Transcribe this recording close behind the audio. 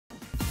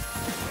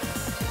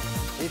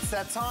It's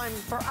that time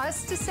for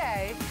us to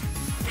say,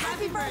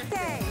 happy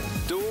birthday.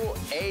 Dual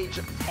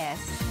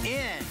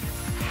HSN.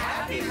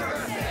 Happy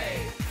birthday.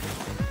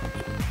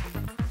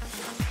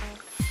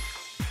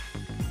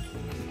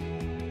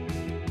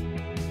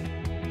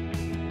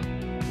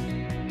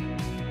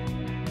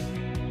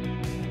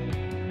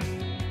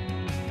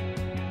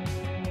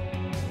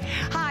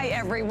 Hi,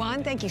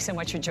 everyone. Thank you so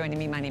much for joining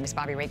me. My name is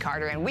Bobby Ray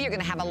Carter, and we are going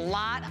to have a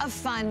lot of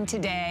fun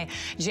today.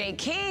 Jay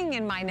King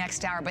in my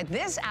next hour, but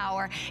this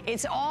hour,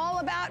 it's all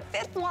about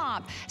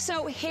FitFlop.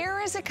 So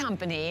here is a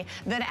company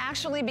that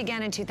actually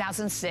began in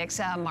 2006.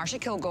 Marsha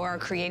Kilgore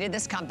created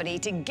this company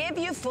to give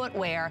you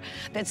footwear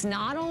that's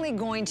not only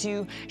going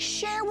to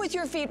share with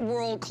your feet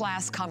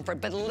world-class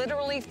comfort, but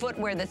literally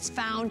footwear that's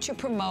found to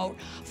promote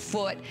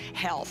foot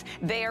health.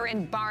 They're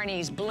in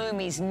Barney's,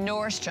 Bloomie's,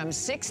 Nordstrom,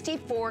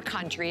 64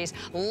 countries,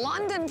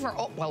 London for,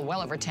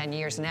 well over 10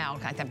 years now.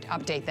 I have to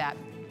update that.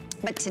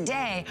 But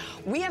today,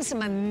 we have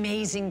some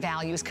amazing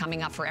values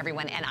coming up for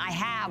everyone, and I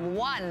have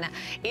one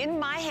in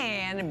my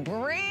hand,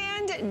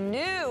 brand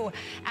new,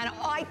 and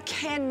I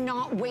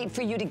cannot wait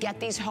for you to get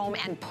these home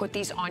and put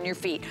these on your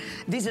feet.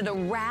 These are the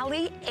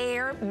Rally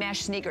Air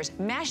Mesh sneakers.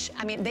 Mesh,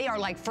 I mean, they are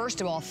like,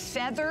 first of all,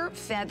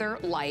 feather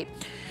light.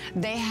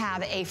 They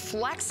have a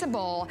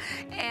flexible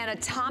and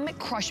atomic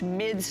crush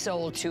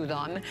midsole to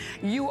them.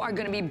 You are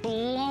going to be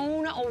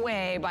blown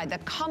away by the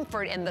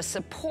comfort and the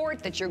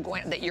support that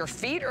your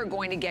feet are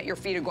going to get. Your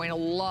feet are going to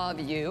love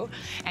you.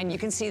 And you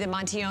can see the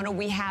Montiona.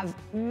 We have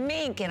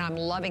mink, and I'm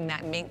loving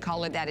that mink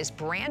color. That is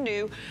brand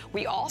new.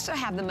 We also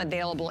have them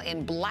available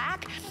in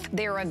black.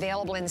 They're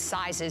available in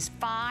sizes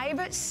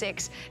 5,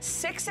 6,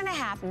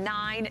 6.5,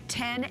 9,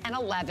 10, and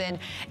 11.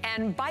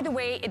 And by the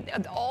way,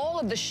 all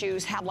of the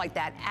shoes have like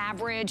that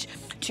average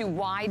to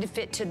wide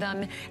fit to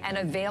them, and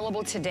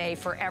available today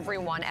for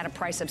everyone at a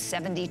price of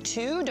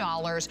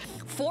 $72.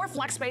 4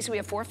 flex pay, so we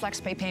have 4 flex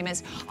pay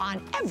payments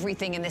on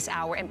everything in this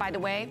hour. And by the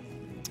way,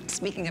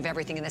 speaking of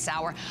everything in this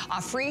hour,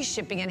 free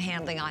shipping and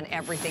handling on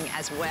everything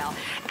as well.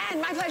 And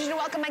my pleasure to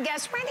welcome my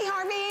guest, Randy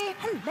Harvey.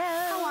 Hello.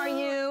 How are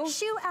you?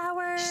 Shoe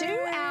hour.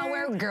 Shoe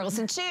hour, girls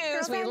and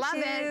shoes. We love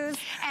it.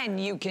 And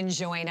you can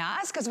join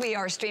us because we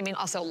are streaming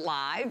also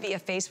live via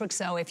Facebook.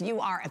 So if you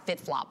are a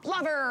FitFlop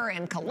lover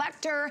and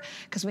collector,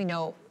 because we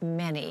know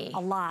many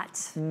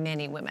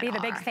women We have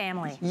a big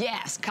family.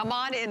 Yes, come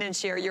on in and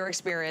share your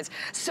experience.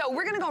 So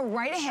we're gonna go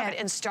right ahead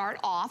and start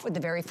off with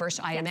the very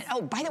first item. Yes. And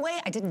oh, by the way,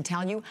 I didn't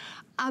tell you,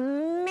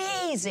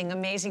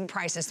 amazing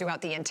prices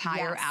throughout the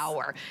entire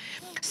hour.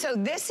 So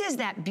this is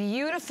that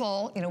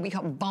beautiful, we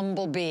call it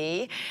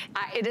Bumblebee.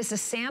 It is a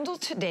sandal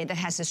today that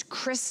has this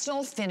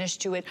crystal finish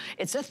to it.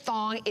 It's a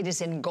thong. It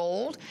is in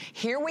gold.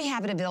 Here we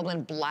have it available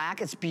in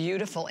black. It's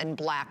beautiful in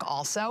black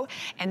also.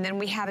 And then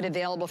we have it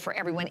available for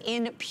everyone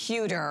in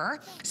pewter.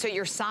 So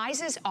your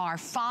sizes are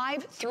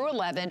 5 through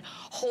 11,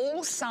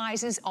 whole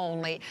sizes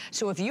only.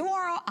 So if you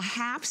are a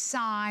half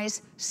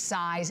size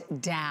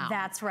down.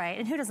 That's right.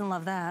 And who doesn't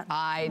love that?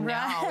 I know.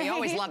 Right. We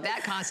always love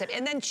that concept.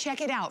 And then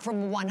check it out.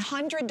 From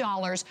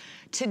 $100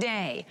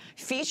 today,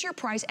 feature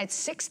price at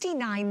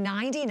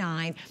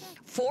 $69.99.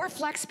 4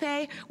 flex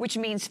pay, which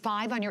means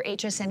 5 on your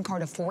HSN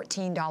card of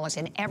 $14.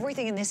 And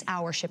everything in this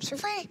hour ships for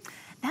free.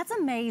 That's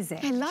amazing.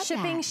 I love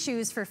Shipping that.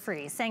 shoes for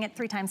free, saying it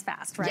 3 times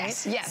fast, right?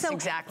 Yes, so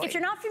exactly. If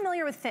you're not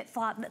familiar with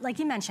FitFlop, like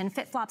you mentioned,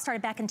 FitFlop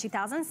started back in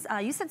 2000.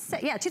 You said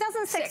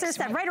 2006 or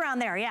 7, right around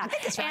there, yeah. I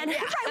think that's right. And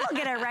I will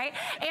get it right.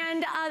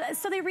 And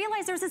so they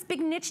realized there was this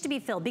big niche to be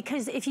filled,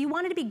 because if you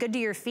wanted to be good to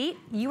your feet,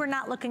 you were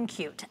not looking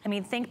cute. I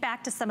mean, think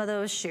back to some of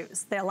those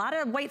shoes. There are a lot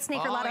of white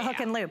sneaker, a lot of hook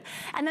and loop.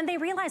 And then they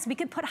realized we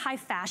could put high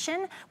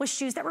fashion with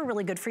shoes that were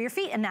really good for your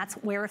feet, and that's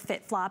where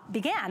FitFlop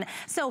began.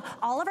 So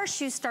all of our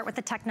shoes start with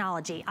the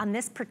technology. On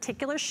this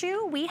particular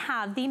shoe, we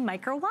have the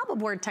micro wobble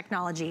board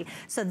technology.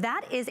 So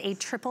that is a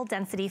triple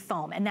density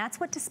foam, and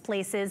that's what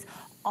displaces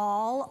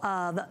all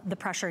of the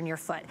pressure in your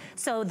foot.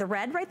 So the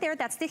red right there,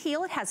 that's the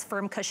heel. It has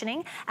firm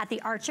cushioning. At the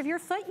arch of your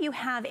foot, you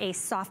have a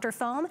softer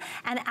foam.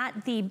 And at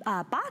the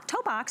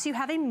toe box, you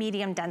have a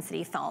medium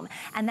density foam.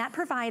 And that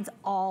provides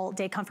all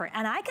day comfort.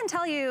 And I can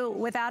tell you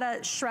without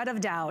a shred of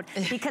doubt,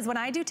 because when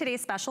I do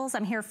today's specials,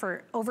 I'm here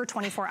for over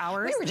 24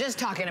 hours. We were just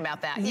talking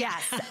about that.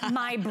 Yes,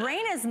 my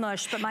brain is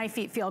mush, but my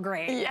feet feel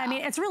great. Yeah. I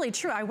mean, it's really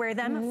true. I wear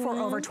them for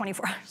over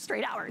 24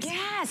 straight hours.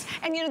 Yes,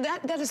 and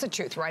that is the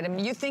truth, right? I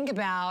mean, you think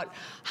about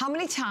how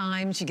many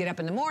times you get up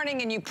in the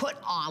morning and you put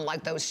on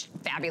like those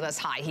fabulous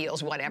high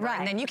heels, whatever,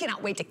 and then you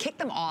cannot wait to kick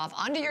them off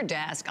under your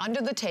desk, under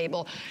the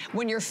table.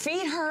 When your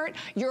feet hurt,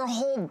 your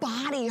whole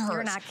body hurts.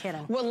 You're not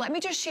kidding. Well, let me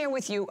just share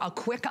with you a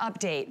quick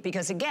update,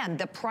 because again,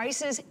 the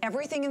prices,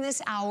 everything in this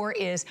hour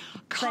is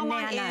come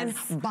on in,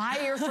 buy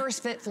your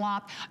first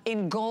FitFlop.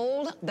 In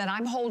gold that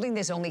I'm holding,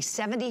 there's only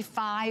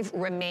 75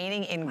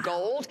 remaining in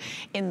gold.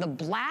 In the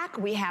black,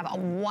 we have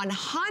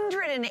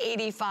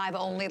 185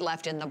 only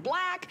left in the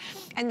black,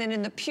 and then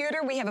in the pewter,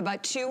 we have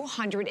about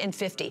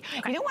 250.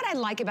 Okay. You know what I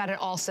like about it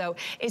also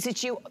is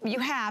that you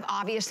have,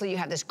 obviously you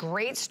have this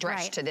great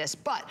stretch to this,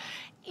 but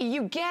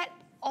you get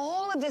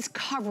all of this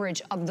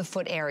coverage of the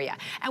foot area.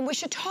 And we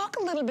should talk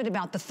a little bit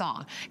about the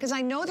thong, because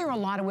I know there are a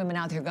lot of women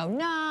out there who go,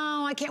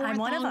 no, I can't wear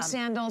thong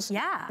sandals.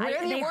 Yeah,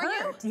 Really? they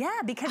hurt. Yeah,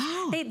 because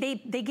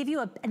they give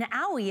you an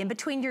owie in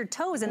between your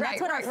toes, and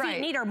that's what our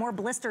feet need, are more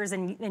blisters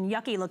and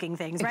yucky looking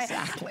things, right?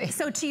 Exactly.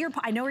 So to your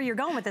point, I know where you're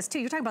going with this too.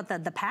 You're talking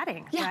about the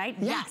padding, right?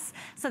 Yeah. Yes.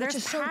 So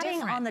there's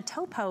padding on the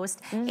toe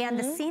post, and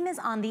the seam is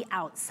on the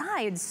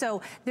outside.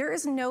 So there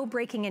is no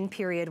breaking in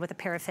period with a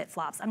pair of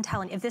FitFlops. I'm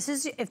telling you, if this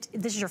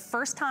is your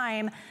first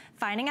time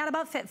finding out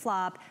about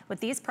FitFlop,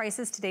 with these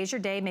prices, today's your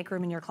day. Make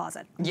room in your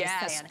closet.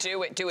 Yes,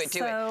 do it.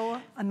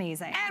 So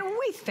amazing. And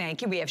we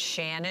thank you. We have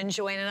Shannon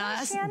joining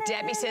us. Shannon.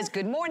 Debbie says,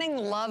 good morning,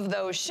 love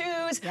those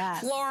shoes.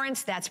 Yes.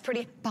 Florence, that's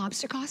pretty. Bob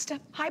Sacosta.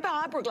 Hi,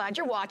 Bob. We're glad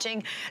you're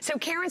watching. So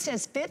Karen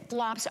says,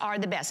 FitFlops are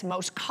the best,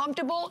 most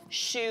comfortable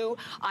shoe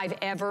I've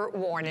ever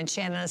worn. And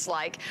Shannon is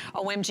like,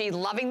 OMG,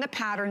 loving the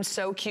pattern,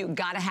 so cute.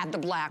 Gotta have the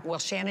black. Well,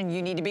 Shannon,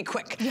 you need to be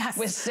quick. Yes.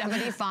 With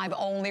 75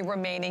 only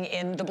remaining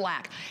in the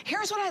black.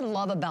 Here's what I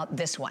love about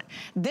this one.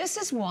 This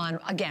is one,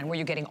 again, where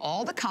you're getting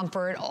all the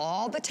comfort,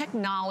 all the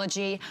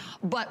technology,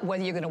 but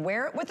whether you're gonna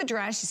wear it with the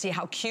dress, you see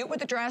how cute with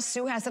the dress,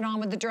 Sue has it on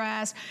with the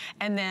dress,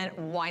 and then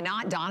why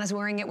not? Donna's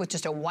wearing it with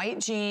just a white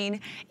jean.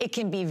 It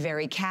can be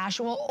very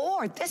casual,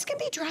 or this can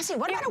be dressy.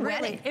 What about a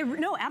wedding?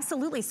 No,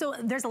 absolutely. So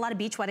there's a lot of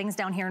beach weddings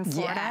down here in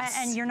Florida,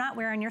 and you're not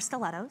wearing your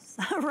stilettos,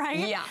 right?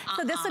 Yeah.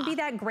 So this would be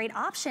that great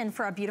option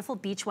for a beautiful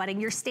beach wedding.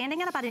 You're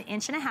standing at about 1.5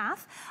 inches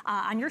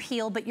on your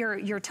heel, but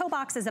your toe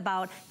box is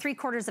about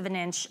 3/4 of an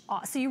inch,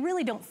 so you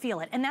really don't feel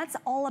it. And that's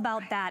all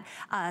about that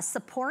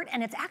support,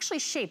 and it's actually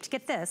shaped,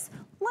 get this,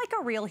 like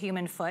a real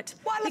human foot.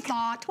 What a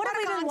thought. What have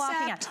we been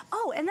walking at?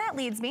 Oh, and that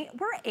leads me,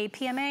 we're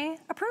APMA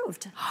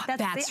approved.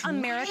 That's the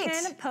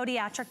American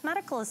Podiatric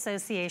Medical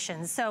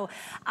Association. So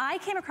I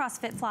came across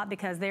FitFlop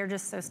because they're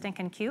just so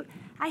stinking cute.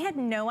 I had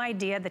no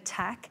idea the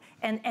tech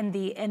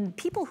and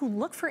people who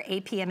look for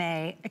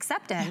APMA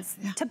acceptance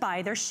to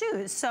buy their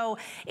shoes. So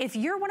if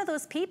you're one of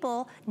those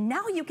people,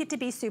 now you get to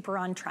be super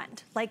on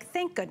trend. Like,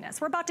 thank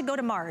goodness. We're about to go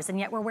to Mars, and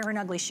yet we're wearing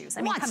ugly shoes.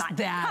 I mean, What's come on.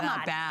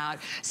 that about?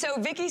 So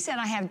Vicky said,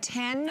 I have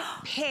 10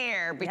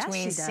 pair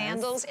between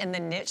sandals and the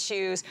knit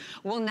shoes.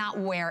 Will not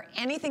wear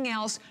anything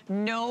else.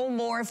 No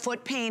more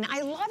foot pain.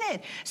 I love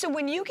it. So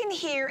when you can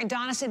hear, and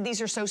Donna said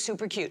these are so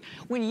super cute.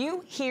 When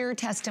you hear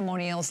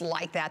testimonials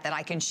like that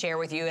I can share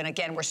with you, and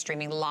again, we're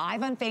streaming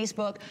live on Facebook,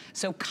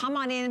 so come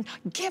on in,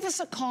 give us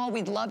a call.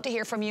 We'd love to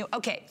hear from you.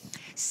 Okay,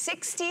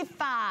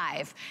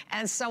 65,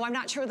 and so I'm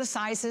not sure the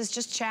sizes,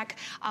 just check.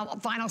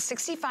 Vinyl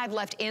 65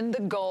 left in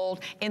the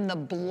gold. In the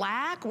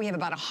black, we have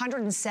about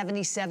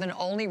 177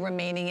 only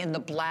remaining in the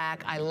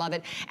black. I love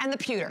it. And the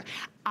pewter.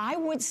 I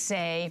would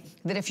say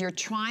that if you're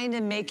trying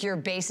to make your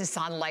basis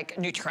on like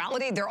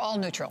neutrality, they're all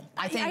neutral.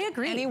 I think I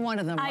agree. Any one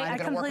of them are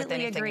going to work with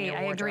anything in your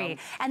wardrobe. I agree.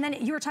 And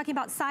then you were talking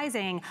about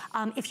sizing.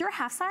 If you're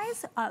half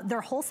size,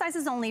 they're whole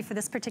sizes only for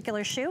this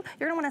particular shoe.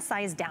 You're going to want to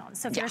size down.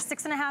 So if you're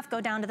 6.5, go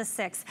down to the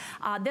 6.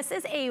 This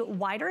is a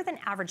wider than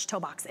average toe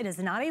box. It is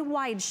not a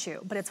wide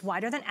shoe, but it's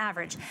wider than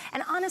average.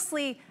 And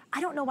honestly,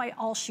 I don't know why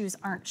all shoes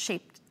aren't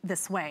shaped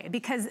this way,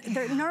 because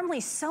they're normally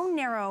so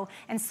narrow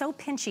and so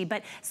pinchy,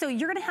 but so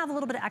you're gonna have a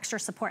little bit of extra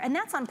support, and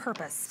that's on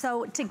purpose.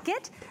 So to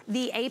get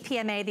the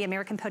APMA, the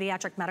American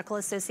Podiatric Medical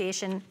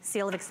Association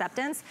seal of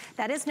acceptance,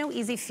 that is no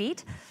easy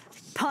feat.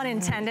 Pun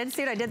intended.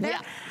 See what I did there?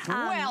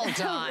 Yeah. Well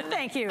done.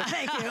 Thank you.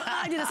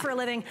 I do this for a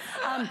living.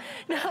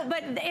 No,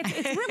 but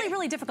it's really,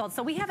 really difficult.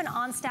 So we have an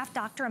on-staff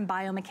doctor in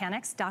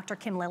biomechanics, Dr.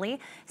 Kim Lilly.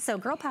 So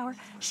girl power.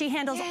 She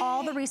handles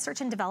all the research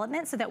and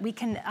development so that we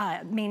can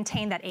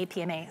maintain that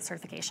APMA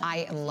certification.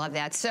 I love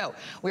that. So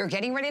we're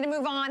getting ready to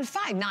move on.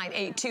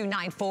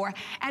 598294.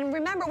 And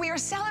remember, we are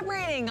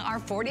celebrating our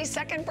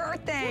 42nd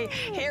birthday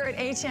here at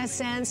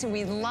HSN. So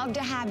we'd love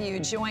to have you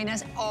join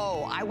us.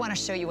 Oh, I want to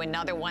show you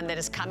another one that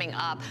is coming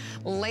up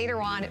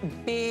later on.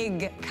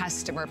 Big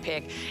customer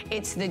pick.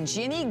 It's the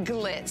Ginny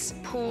Glitz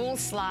Pool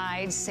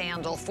Slide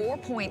Sandal.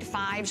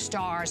 4.5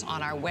 stars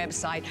on our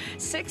website.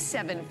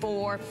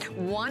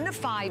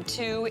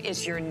 674-152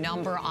 is your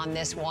number on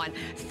this one.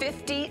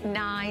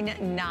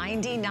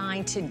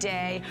 $59.99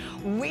 today.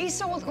 We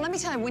sold, let me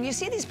tell you, when you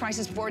see these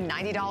prices before,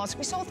 $90,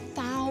 we sold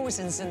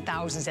thousands and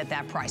thousands at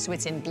that price. So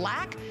it's in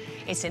black,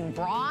 it's in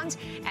bronze,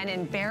 and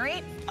in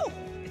berry. Oh,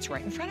 it's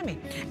right in front of me.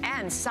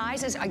 And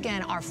sizes,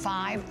 again, are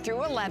 5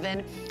 through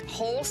 11,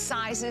 whole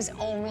sizes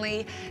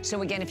only.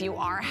 So again, if you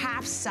are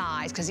half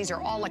size, because these are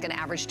all like an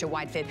average to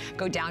wide fit,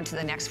 go down to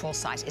the next full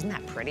size. Isn't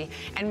that pretty?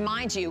 And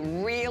mind you,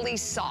 really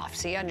soft.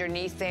 See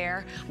underneath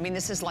there? I mean,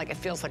 this is like, it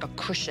feels like a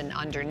cushion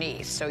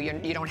underneath. So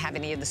you don't have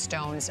any of the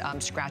stones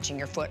scratching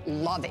your foot.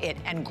 Love it,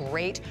 and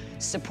great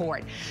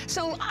support.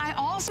 So I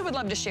also would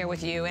love to share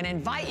with you and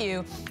invite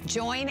you,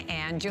 join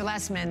Andrew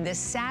Lessman this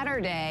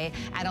Saturday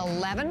at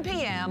 11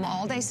 p.m.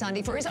 all day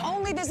Sunday for his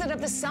only visit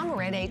of the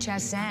summer at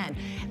HSN.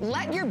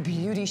 Let your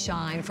beauty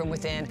shine from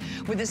within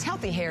with this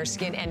healthy hair,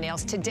 skin, and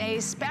nails.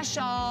 Today's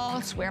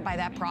special, swear by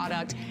that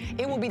product.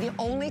 It will be the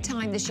only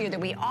time this year that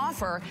we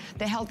offer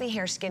the healthy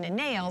hair, skin, and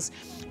nails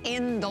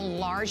in the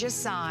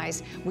largest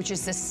size, which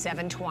is the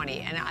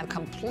 720. And I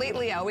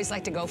always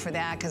like to go for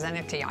that because then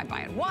I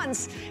buy it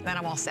once, then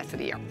I'm all set for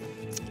the year.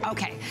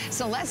 Okay,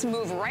 so let's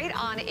move right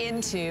on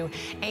into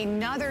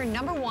another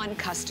 #1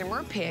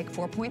 customer pick,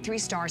 4.3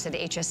 stars at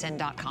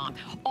hsn.com.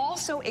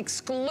 Also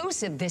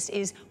exclusive, this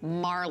is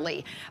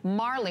Marley.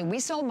 Marley, we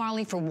sold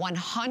Marley for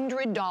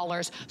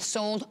 $100,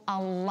 sold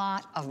a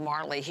lot of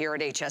Marley here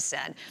at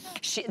HSN.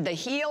 The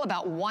heel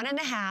about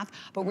 1.5,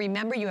 but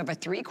remember you have a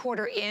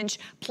 3/4 inch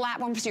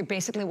platform, so you're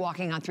basically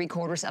walking on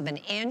 3/4 of an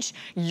inch.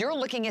 You're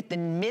looking at the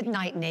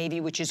midnight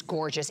navy, which is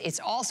gorgeous. It's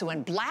also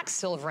in black,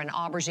 silver, and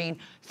aubergine.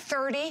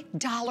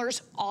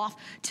 $30 off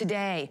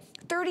today.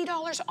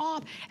 $30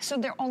 off. So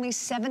they're only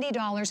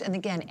 $70. And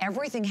again,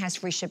 everything has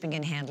free shipping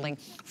and handling.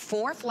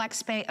 4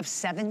 flex pay of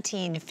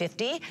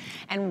 $17.50.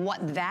 And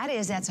what that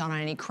is, that's on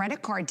any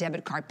credit card,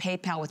 debit card,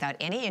 PayPal without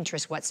any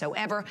interest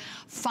whatsoever.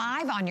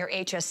 5 on your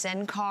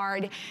HSN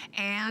card.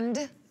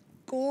 And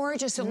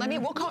gorgeous. So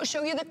we'll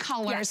show you the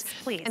colors.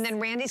 Yes, please. And then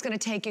Randy's gonna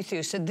take you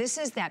through. So this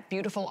is that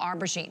beautiful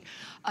aubergine.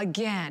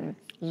 Again,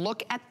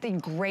 look at the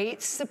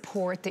great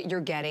support that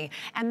you're getting.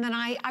 And then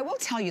I will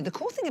tell you, the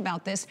cool thing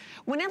about this,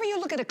 whenever you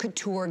look at a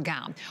couture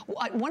gown,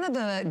 one of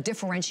the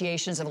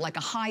differentiations of like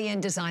a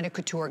high-end designer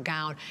couture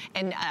gown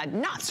and a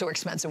not so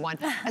expensive one,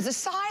 is the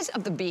size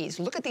of the beads.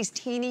 Look at these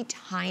teeny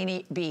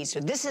tiny beads.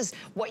 So this is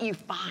what you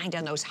find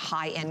on those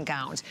high-end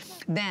gowns.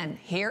 Then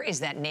here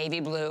is that navy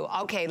blue.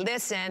 Okay,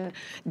 listen,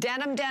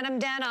 denim, denim,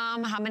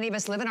 denim. How many of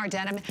us live in our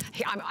denim?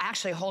 Here, I'm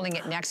actually holding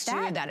it next to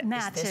you. That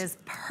matches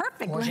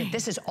perfectly. Gorgeous.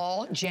 This is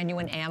all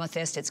genuine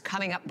amethyst. It's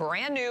coming up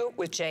brand new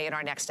with Jay in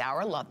our next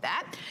hour. Love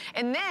that.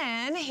 And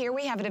then here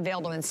we have it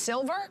available in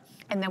silver,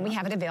 and then we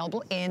have it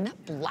available in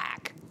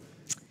black.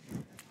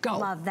 Go.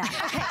 Love that.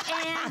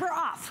 Okay, and we're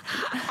off.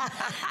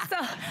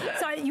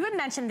 So you had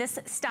mentioned this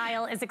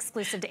style is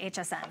exclusive to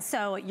HSN.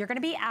 So you're gonna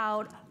be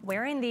out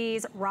wearing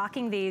these,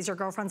 rocking these. Your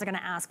girlfriends are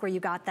gonna ask where you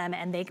got them,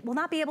 and they will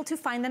not be able to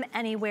find them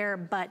anywhere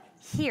but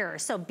here.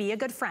 So be a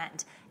good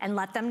friend and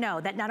let them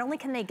know that not only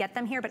can they get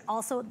them here, but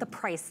also the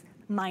price,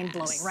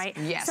 mind-blowing, right?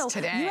 Yes, so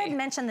today. You had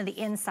mentioned the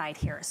inside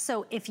here.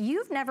 So if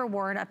you've never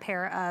worn a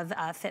pair of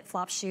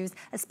FitFlop shoes,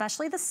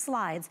 especially the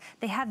slides,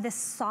 they have this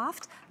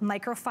soft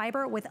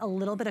microfiber with a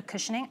little bit of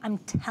cushioning. I'm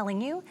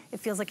telling you, it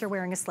feels like you're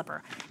wearing a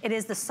slipper. It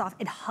is the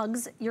soft, it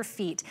hugs your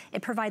feet.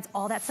 It provides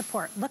all that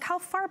support. Look how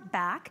far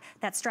back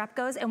that strap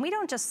goes. And we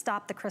don't just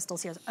stop the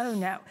crystals here. Oh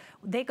no,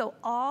 they go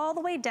all the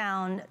way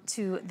down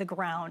to the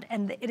ground,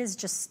 and it is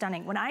just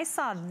stunning. When I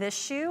saw this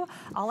shoe,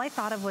 all I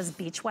thought of was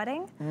beach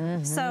wedding.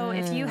 So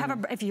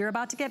if you're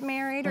about to get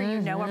married or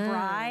you know a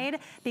bride,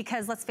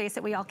 because let's face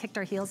it, we all kicked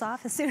our heels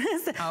off as soon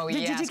as. Oh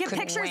did you get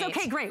pictures? Wait.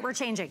 Okay, great, we're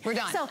changing. We're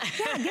done. So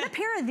yeah, get a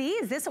pair of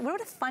these.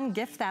 What a fun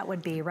gift that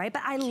would be, right?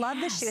 But I love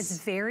this shoe. It's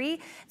very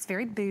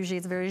bougie,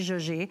 it's very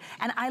zhuzhy,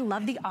 and I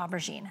love the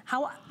aubergine.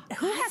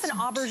 Who has an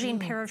aubergine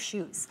pair of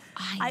shoes?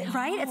 I know.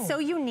 Right? It's so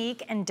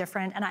unique and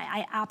different, and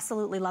I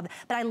absolutely love it.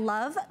 But I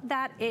love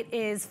that it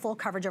is full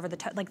coverage over the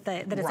toe, like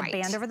that it's a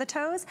band over the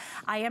toes.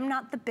 I am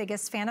not the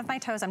biggest fan of my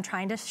toes. I'm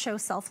trying to show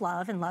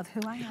self-love and love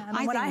who I am.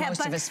 I think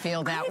most of us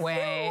feel that way.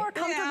 I feel more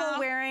comfortable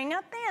wearing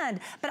a band.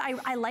 But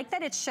I like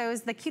that it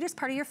shows the cutest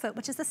part of your foot,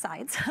 which is the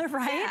sides,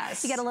 right?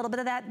 Yes. You get a little bit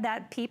of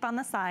that peep on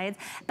the sides.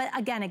 But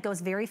again, it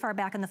goes very far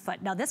back in the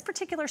foot. Now, this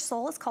particular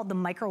sole is called the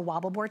micro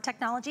wobble board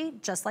technology,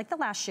 just like the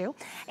last shoe.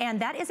 And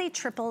that is a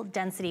triple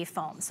density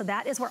foam. So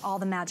that is where all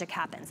the magic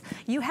happens.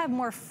 You have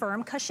more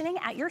firm cushioning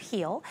at your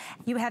heel.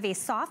 You have a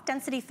soft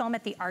density foam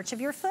at the arch of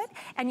your foot,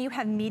 and you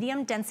have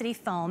medium density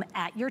foam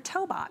at your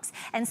toe box.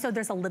 And so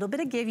there's a little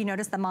bit of give. You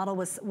notice the model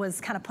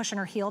was kind of pushing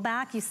her heel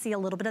back. You see a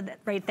little bit of it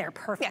right there,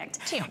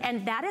 perfect. Yeah.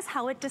 And that is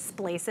how it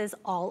displaces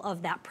all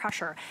of that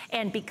pressure.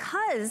 And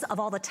because of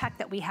all the tech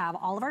that we have,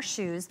 all of our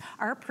shoes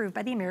are approved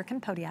by the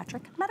American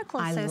Podiatric Medical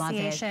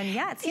Association. I love it.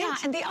 Yeah, it's huge.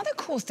 And the other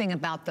cool thing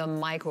about the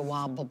micro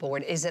wobble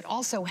board is it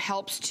also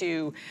helps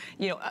to,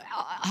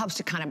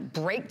 kind of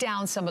break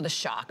down some of the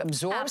shock,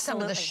 absorb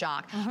some of the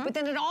shock, but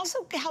then it also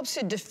helps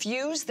to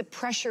diffuse the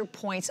pressure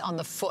points on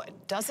the foot,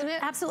 doesn't it?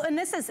 Absolutely,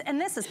 and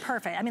this is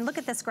perfect. I mean, look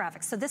at this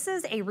graphic. So this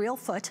is a real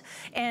foot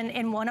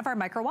in one of our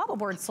micro wobble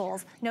board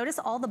soles. Notice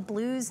all the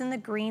blues and the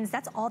greens,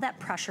 that's all that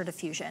pressure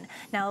diffusion.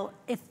 Now,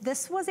 if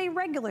this was a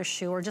regular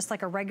shoe or just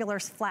like a regular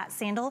flat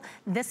sandal,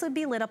 this would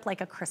be lit up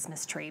like a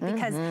Christmas tree,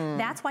 because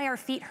that's why our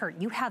feet hurt.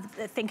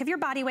 Think of your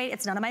body weight,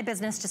 it's none of my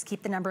business, just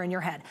keep the number in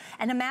your head.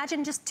 And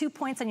imagine just 2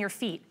 points on your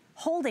feet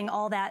holding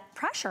all that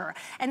pressure.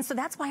 And so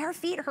that's why our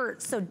feet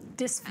hurt. So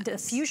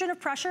diffusion of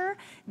pressure,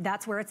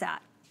 that's where it's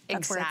at.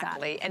 That's where it's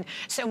exactly. at. And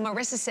so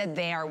Marissa said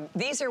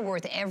these are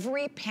worth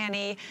every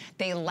penny.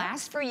 They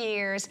last for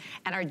years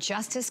and are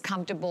just as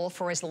comfortable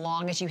for as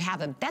long as you have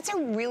them. That's a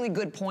really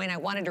good point. I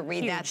wanted to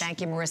read that.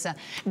 Thank you, Marissa.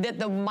 That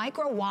the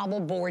micro wobble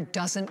board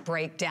doesn't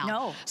break down.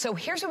 No. So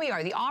here's what we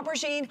are. The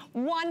aubergine,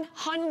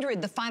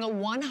 100. The final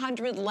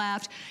 100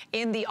 left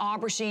in the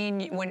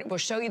aubergine. We'll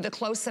show you the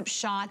close-up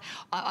shot.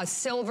 A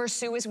silver.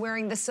 Sue is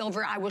wearing the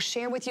silver. I will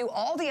share with you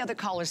all the other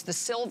colors, the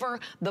silver,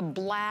 the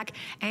black,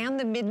 and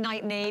the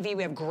midnight navy.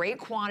 We have great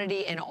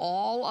quantity in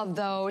all of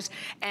those.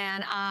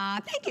 And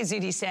thank you,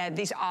 Zudi said,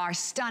 these are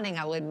stunning.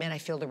 I will admit I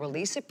feel the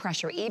release of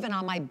pressure even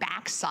on my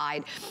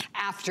backside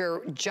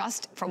after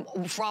just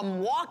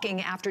from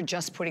walking after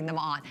just putting them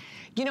on.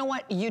 You know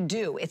what? You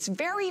do. It's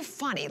very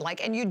funny.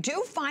 Like, and you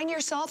do find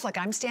yourself, like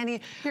I'm standing,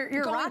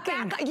 you're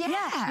rocking. Back.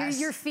 Yes.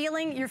 You're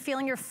feeling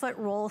your foot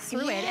roll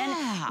through it.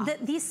 And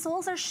these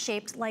soles are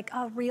shaped like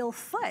a real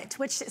foot,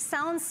 which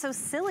sounds so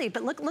silly,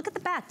 but look at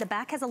the back. The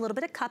back has a little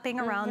bit of cupping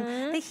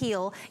around the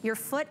heel. Your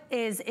foot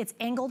it's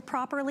angled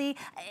properly.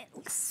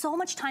 So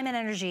much time and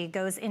energy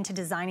goes into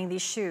designing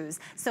these shoes.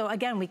 So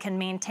again, we can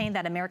maintain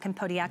that American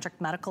Podiatric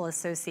Medical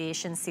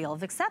Association seal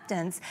of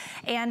acceptance.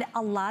 And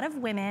a lot of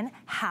women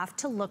have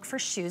to look for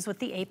shoes with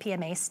the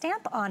APMA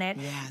stamp on it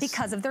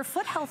because of their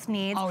foot health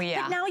needs. Oh,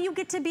 yeah. But now you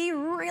get to be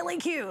really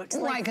cute.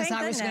 Right, because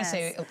I was going to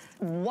say,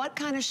 what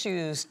kind of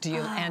shoes do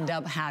you end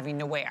up having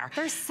to wear?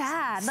 They're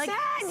sad. Sad,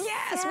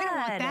 yes. We don't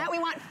want that. We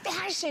want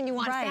fashion. You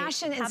want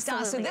fashion and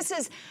style. So this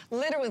is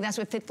literally, that's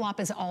what FitFlop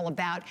is all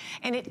about.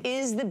 And it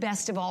is the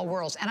best of all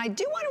worlds. And I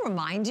do want to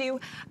remind you,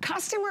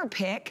 customer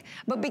pick,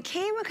 but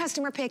became a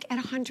customer pick at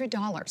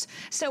 $100.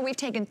 So we've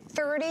taken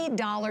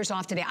 $30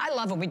 off today. I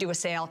love when we do a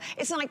sale.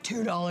 It's not like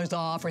 $2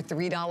 off or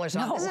 $3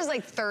 off. This is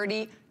like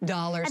 $30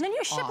 off. And then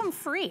you ship them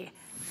free.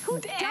 Who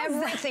does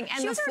everything that?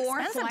 and Shoes the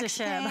 4 flex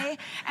pay.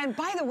 And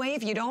by the way,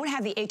 if you don't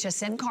have the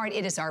HSN card,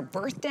 it is our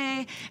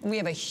birthday. We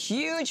have a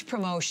huge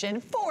promotion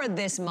for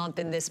this month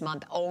and this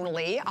month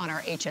only on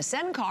our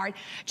HSN card.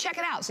 Check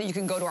it out. So you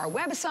can go to our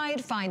website,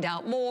 find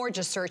out more,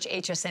 just search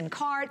HSN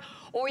card,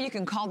 or you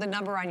can call the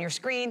number on your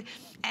screen.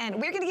 And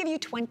we're gonna give you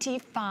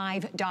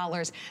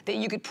 $25 that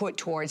you could put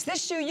towards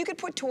this shoe. You could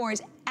put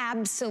towards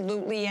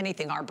absolutely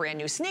anything. Our brand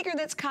new sneaker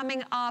that's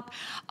coming up.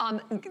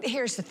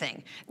 Here's the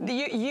thing.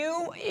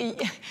 You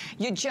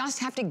just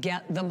have to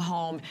get them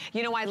home.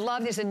 You know, I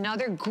love, there's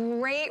another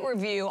great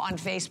review on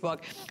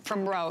Facebook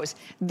from Rose.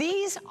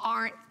 These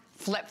aren't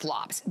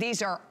flip-flops.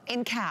 These are,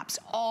 in caps,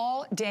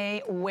 all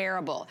day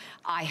wearable.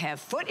 I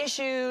have foot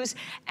issues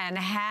and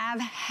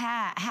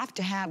have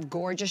to have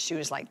gorgeous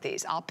shoes like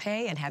these. I'll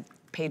pay and have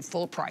paid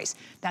full price.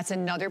 That's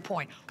another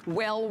point.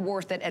 Well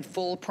worth it at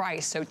full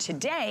price. So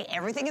today,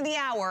 everything in the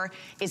hour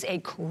is a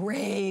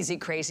crazy,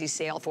 crazy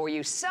sale for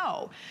you.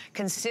 So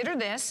consider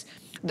this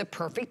the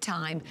perfect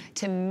time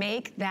to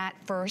make that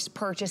first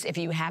purchase if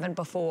you haven't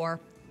before.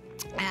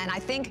 And I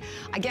think,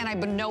 again, I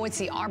know it's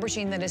the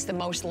aubergine that is the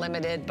most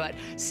limited, but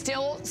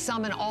still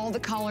some in all the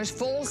colors,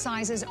 full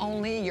sizes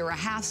only. You're a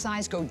half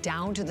size, go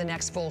down to the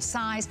next full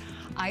size.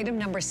 Item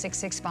number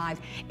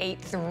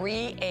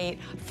 665838,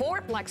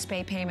 4 flex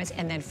pay payments,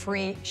 and then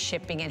free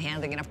shipping and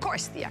handling, and of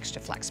course, the extra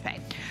flex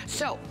pay.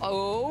 So,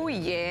 oh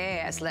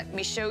yes, let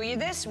me show you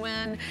this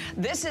one.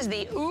 This is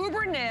the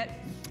Uber Knit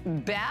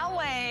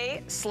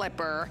ballet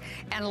slipper,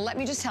 and let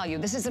me just tell you,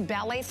 this is a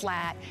ballet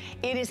flat.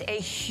 It is a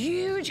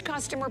huge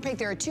customer pick.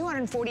 There are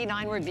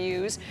 249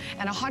 reviews,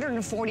 and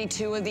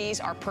 142 of these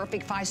are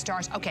perfect 5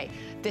 stars. Okay,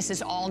 this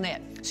is all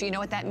knit. So you know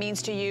what that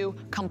means to you?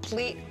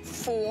 Complete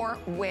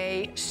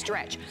 4-way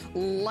stretch.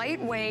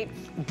 Lightweight,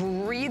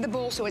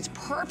 breathable, so it's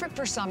perfect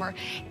for summer.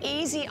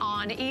 Easy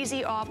on,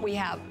 easy off. We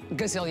have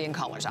gazillion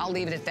colors. I'll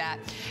leave it at that.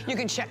 You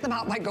can check them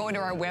out by going to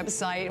our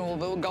website, and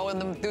we'll go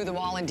through them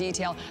all in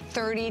detail.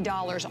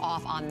 $30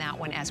 off on that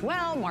one as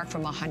well, marked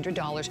from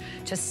 $100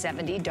 to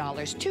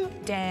 $70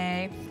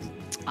 today.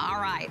 All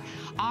right,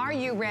 are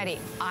you ready?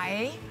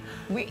 So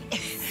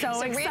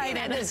excited. We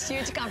had this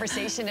huge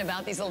conversation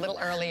about these a little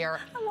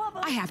earlier. I love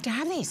them. I have to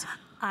have these.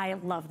 I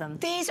love them.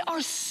 These are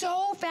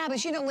so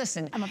fabulous. You know,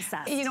 listen. I'm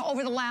obsessed. You know,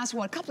 over the last,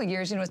 couple of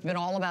years, you know, it's been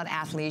all about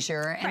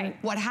athleisure. And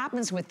what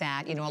happens with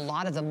that, you know, a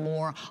lot of the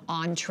more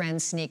on-trend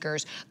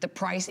sneakers, the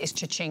price is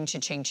cha-ching,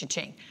 cha-ching,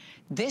 cha-ching.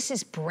 This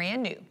is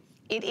brand new.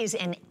 It is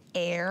an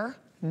air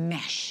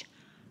mesh.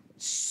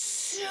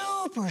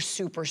 Super,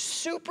 super,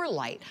 super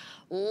light.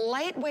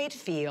 Lightweight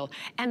feel,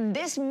 and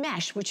this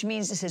mesh, which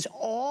means this is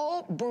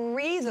all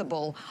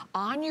breathable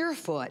on your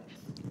foot,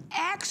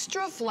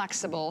 extra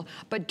flexible,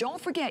 but don't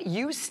forget,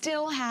 you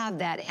still have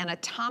that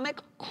anatomic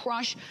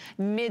crush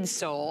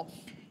midsole.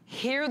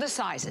 Here are the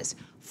sizes.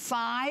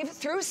 5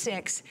 through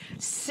 6,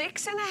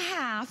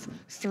 6.5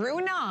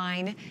 through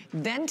 9,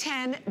 then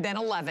 10, then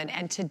 11.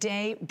 And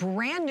today,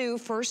 brand new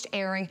first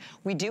airing,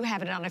 we do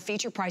have it on a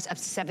feature price of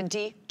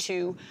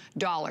 $72.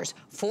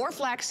 4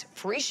 flex,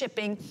 free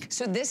shipping.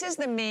 So this is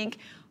the mink,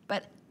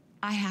 but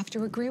I have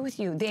to agree with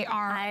you. They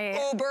are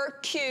uber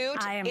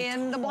cute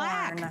in the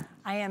black.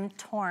 I am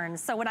torn.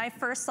 So when I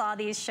first saw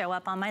these show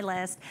up on my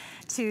list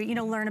to, you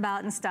know, learn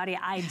about and study,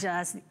 I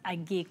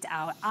geeked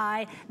out.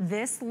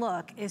 This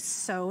look is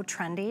so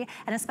trendy,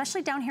 and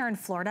especially down here in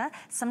Florida,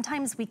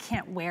 sometimes we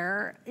can't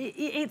wear,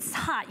 it's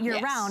hot year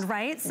round,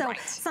 right? So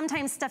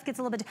sometimes stuff gets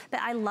a little bit, but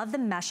I love the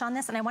mesh on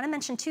this, and I wanna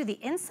mention too, the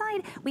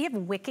inside, we have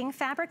wicking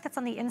fabric that's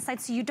on the inside,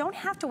 so you don't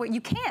have to wear,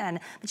 you can,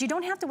 but you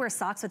don't have to wear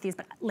socks with these.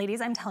 But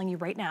ladies, I'm telling you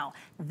right now,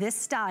 this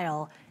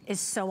style is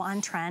so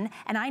on trend,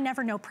 and I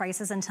never know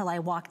prices until I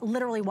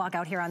literally walk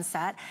out here on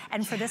set.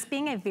 And for this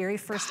being a very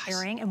first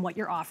airing and what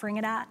you're offering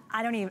it at,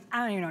 I don't even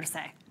know what to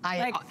say.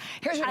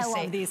 Here's what I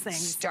say. love these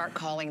things. Start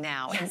calling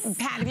now. And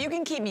Pat, if you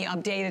can keep me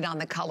updated on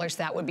the colors,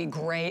 that would be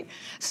great.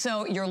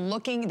 So you're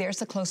looking,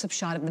 there's a close-up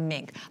shot of the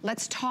mink.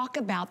 Let's talk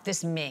about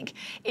this mink.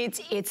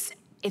 It's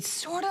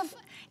sort of,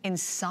 in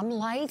some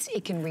lights,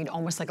 it can read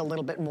almost like a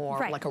little bit more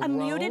like a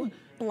muted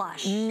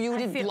blush.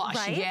 Muted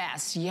blush,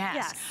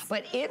 yes.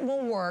 But it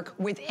will work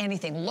with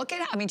anything. Look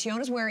at, I mean,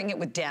 Tiona's wearing it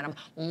with denim.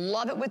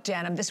 Love it with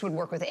denim. This would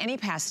work with any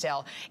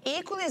pastel.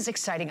 Equally as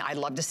exciting, I'd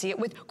love to see it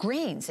with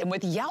greens and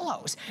with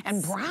yellows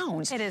and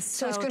browns. It is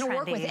so it's gonna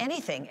work with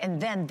anything.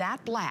 And then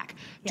that black.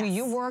 Do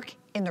you work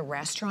in the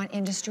restaurant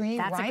industry,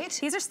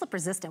 these are slip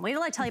resistant. Wait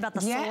till I tell you about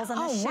the soles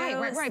on the shoe.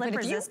 Right. Slip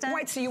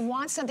resistant. So you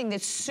want something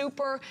that's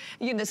super,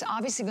 you know, that's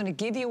obviously going to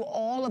give you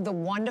all of the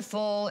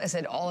wonderful,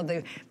 all of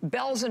the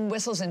bells and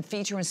whistles and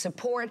feature and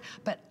support,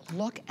 but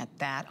look at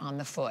that on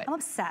the foot. I'm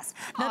obsessed.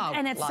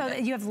 And it's so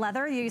you have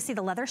leather, you see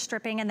the leather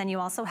stripping, and then you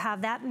also have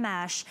that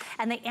mesh,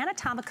 and the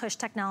Anatomicush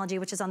technology,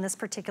 which is on this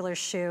particular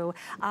shoe.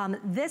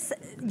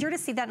 You're to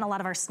see that in a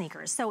lot of our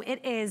sneakers. So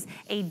it is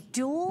a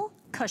dual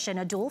cushion,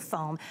 a dual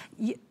foam.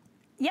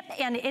 Yep,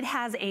 and it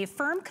has a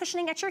firm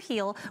cushioning at your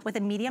heel with a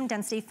medium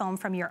density foam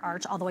from your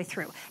arch all the way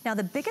through. Now,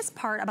 the biggest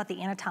part about the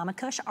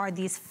Anatomicush are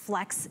these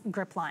flex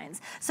grip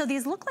lines. So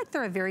these look like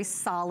they're a very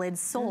solid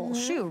sole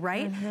shoe,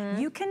 right?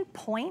 You can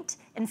point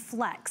and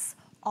flex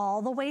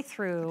all the way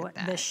through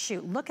the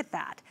shoe. Look at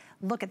that.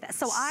 Look at that.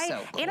 So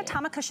cool.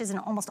 Anatomicush is in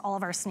almost all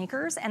of our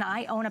sneakers, and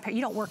I own a pair.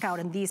 You don't work out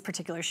in these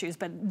particular shoes,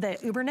 but the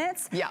Uber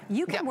knits,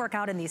 you can work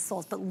out in these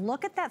soles, but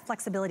look at that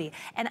flexibility.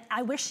 And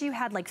I wish you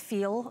had like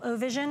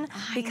feel-o-vision,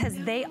 because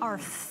they are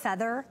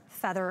feather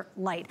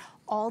light.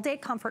 All day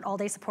comfort, all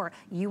day support.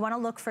 You wanna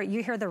look for,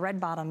 you hear the red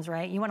bottoms,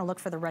 right? You wanna look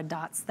for the red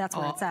dots. That's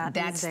where it's at.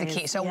 That's the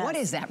key. So what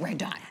is that red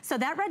dot? So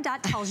that red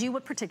dot tells you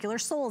what particular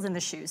sole's in the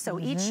shoe. So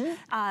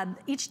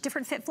each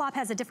different FitFlop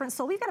has a different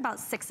sole. We've got about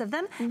 6 of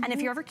them. And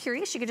if you're ever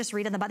curious, you could just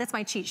read on the bottom. That's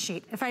my cheat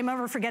sheet. If I'm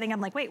ever forgetting, I'm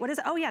like, wait, what is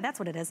it? Oh yeah, that's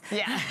what it is.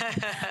 Yeah.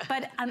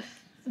 But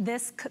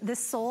this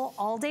sole,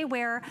 all day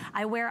wear.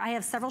 I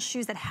have several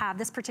shoes that have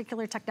this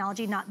particular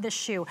technology, not this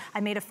shoe. I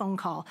made a phone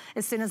call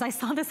as soon as I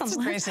saw this on the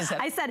list.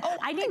 I said,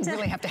 I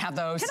really have to have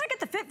those. Can I get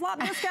the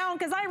FitFlop discount?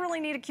 Because I really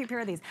need a cute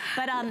pair of these.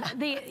 But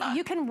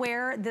you can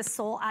wear this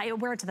sole. I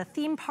wear it to the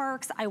theme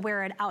parks. I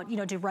wear it out, you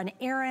know, to run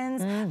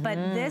errands. But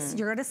this,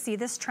 you're gonna see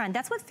this trend.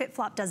 That's what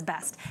FitFlop does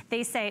best.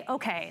 They say,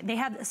 okay, they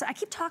have, so I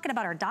keep talking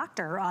about our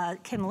doctor,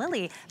 Kim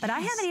Lilly, but I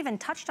haven't even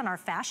touched on our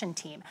fashion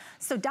team.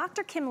 So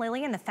Dr. Kim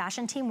Lilly and the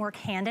fashion team work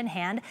hand in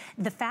hand.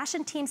 The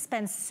fashion team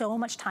spends so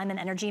much time and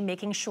energy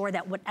making sure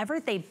that whatever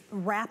they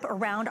wrap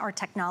around our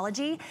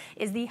technology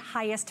is the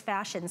highest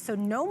fashion. So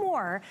no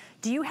more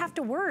do you have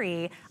to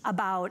worry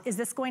about, is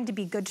this going to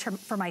be good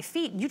for my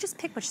feet? You just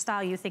pick which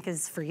style you think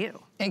is for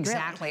you.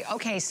 Exactly. Really.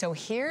 Okay, so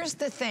here's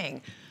the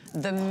thing.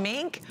 The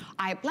mink,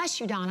 bless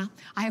you, Donna.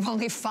 I have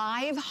only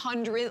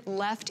 500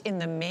 left in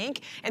the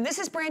mink, and this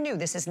is brand new.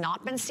 This has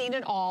not been seen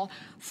at all.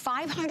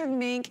 500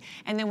 mink,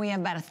 and then we have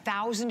about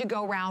 1,000 to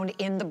go around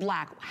in the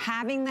black.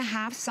 Having the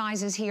half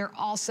sizes here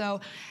also,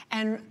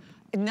 and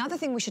another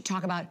thing we should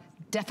talk about,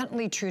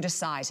 definitely true to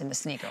size in the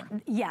sneaker.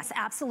 Yes,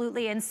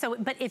 absolutely. And so,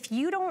 but if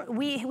you don't,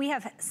 we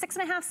have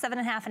 6.5,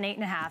 7.5, and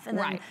 8.5, and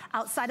then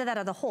outside of that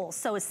are the holes.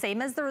 So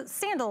same as the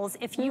sandals,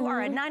 if you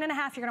are a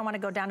 9.5, you're gonna wanna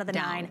go down to the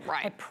 9.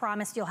 I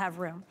promise you'll have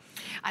room.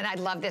 And I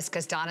love this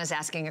because Donna's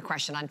asking a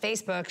question on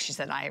Facebook. She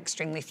said, I have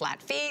extremely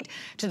flat feet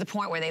to the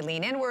point where they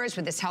lean inwards.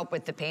 Would this help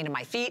with the pain in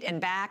my feet and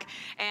back?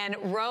 And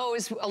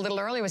Rose, a little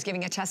earlier, was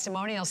giving a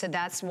testimonial, said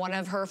that's one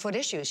of her foot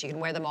issues. She can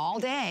wear them all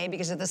day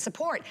because of the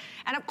support.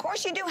 And of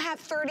course you do have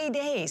 30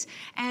 days.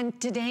 And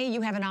today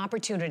you have an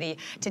opportunity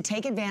to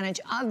take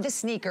advantage of the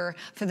sneaker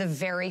for the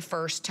very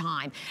first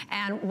time.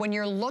 And when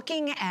you're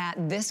looking at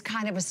this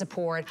kind of a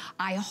support,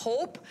 I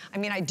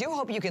do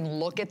hope you can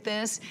look at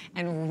this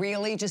and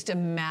really just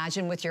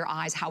imagine with your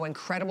eyes how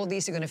incredible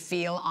these are gonna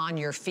feel on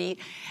your feet.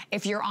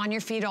 If you're on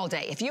your feet all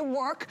day, if you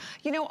work,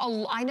 you know,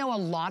 I know a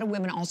lot of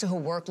women also who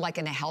work like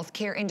in the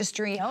healthcare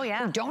industry,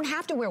 who don't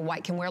have to wear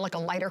white, can wear like a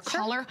lighter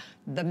color.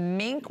 The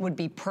mink would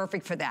be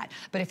perfect for that.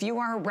 But if you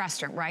are a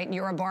restaurant, right, and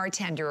you're a bar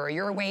bartender or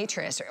you're a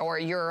waitress or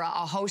you're a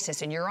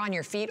hostess and you're on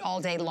your feet all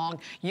day long,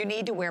 you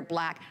need to wear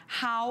black.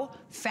 How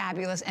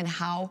fabulous and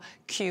how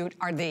cute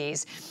are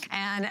these?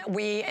 And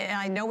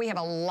I know we have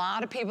a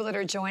lot of people that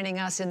are joining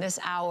us in this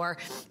hour.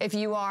 If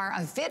you are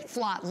a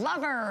FitFlop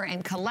lover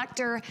and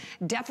collector,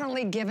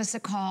 definitely give us a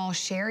call,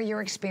 share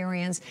your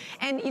experience.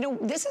 And you know,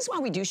 this is why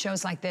we do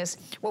shows like this,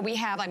 where we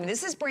have, I mean,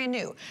 this is brand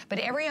new, but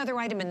every other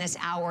item in this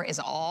hour is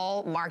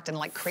all marked in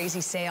like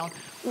crazy sale.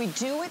 We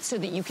do it so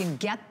that you can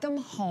get them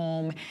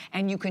home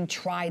and you can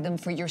try them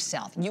for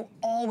yourself. You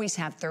always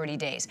have 30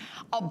 days.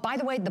 Oh, by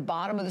the way, the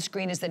bottom of the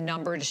screen is the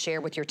number to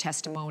share with your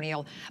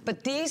testimonial.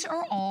 But these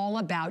are all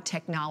about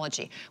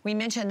technology. We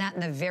mentioned that in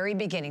the very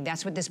beginning.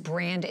 That's what this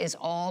brand is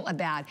all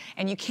about.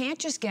 And you can't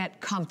just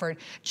get comfort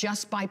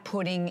just by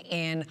putting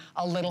in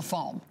a little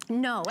foam.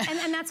 No,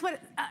 and that's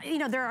what, you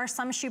know, there are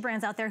some shoe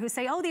brands out there who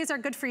say, oh, these are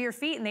good for your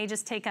feet, and they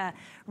just take a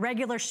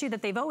regular shoe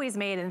that they've always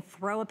made and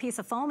throw a piece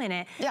of foam in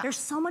it. Yeah. There's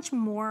so much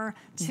more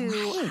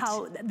to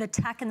how the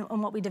tech and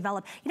what we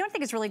develop. You know what I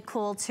think is really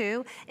cool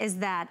too, is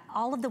that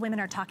all of the women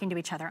are talking to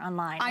each other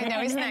online. I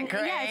know, isn't that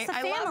great? Yeah, it's a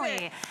family. I love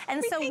it.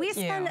 And so we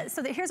spend,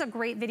 so here's a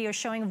great video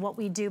showing what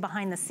we do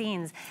behind the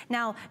scenes.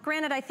 Now,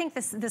 granted, I think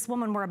this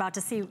woman we're about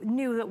to see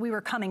knew that we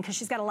were coming because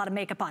she's got a lot of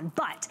makeup on,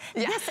 but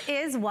this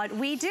is what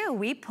we do.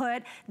 We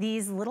put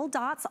these little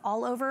dots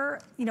all over,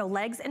 you know,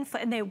 legs and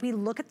foot, and we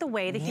look at the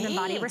way the human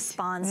body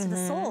responds to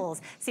the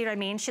soles. See what I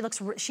mean? She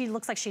looks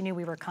like she knew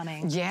we were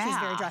coming. Yeah. She's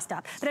very dressed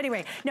up. But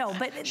anyway, no,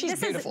 but she's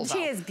beautiful,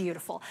 she is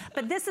beautiful.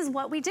 But this is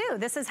what we do.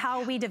 This is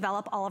how we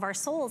develop all of our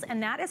soles,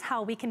 and that is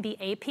how we can be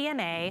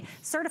APMA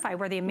certified,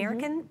 where the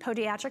American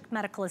Podiatric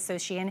Medical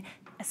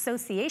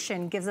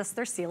Association gives us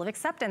their seal of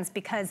acceptance,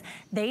 because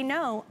they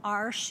know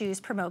our shoes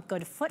promote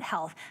good foot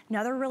health.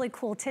 Another really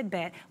cool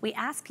tidbit, we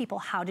ask people,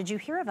 how did you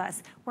hear of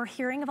us? We're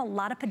hearing of a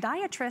lot of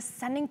podiatrists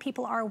sending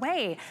people our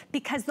way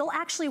because they'll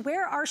actually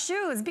wear our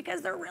shoes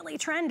because they're really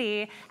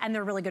trendy and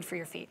they're really good for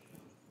your feet.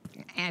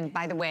 And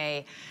by the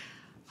way,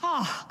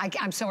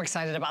 I'm so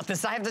excited about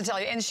this, I have to tell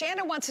you. And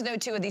Shannon wants to know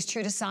too, are these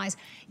true to size?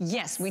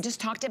 Yes, we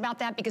just talked about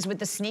that because with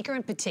the sneaker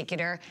in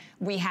particular,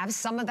 we have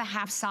some of the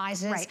half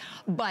sizes. Right.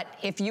 But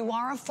if you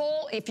are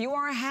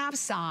a half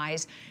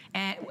size,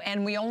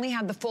 and we only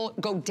have the full,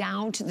 go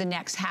down to the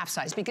next half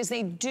size, because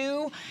they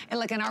do, and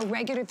like in our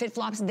regular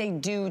FitFlops, they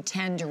do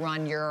tend to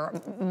run your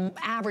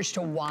average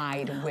to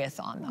wide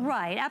width on them.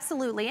 Right,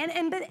 absolutely.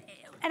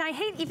 And I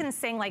hate even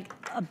saying like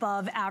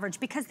above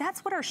average, because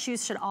that's what our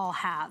shoes should all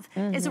have,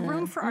 is a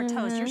room for our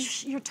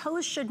toes. Your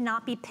toes should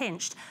not be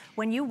pinched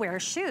when you wear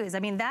shoes. I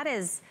mean,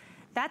 that's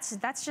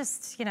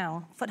just, you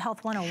know, foot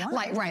health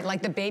 101.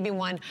 Like the baby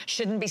one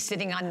shouldn't be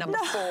sitting on number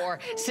 4,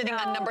 sitting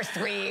on number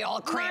 3, all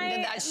crammed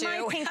in that shoe.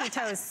 My pinky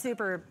toe is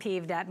super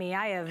peeved at me.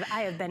 I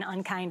have been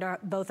unkind to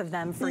both of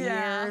them for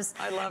years.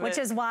 I love it. Which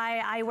is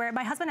why I wear,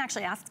 my husband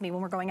actually asked me when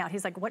we're going out,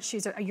 he's like, what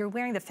shoes are you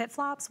wearing? The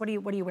FitFlops? What are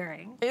you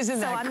wearing? Isn't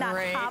that great? So I'm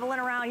not hobbling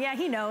around. Yeah,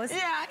 he knows.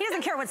 Yeah. He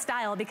doesn't care what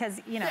style,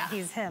 because, you know,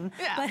 he's him.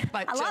 Yeah,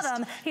 but I love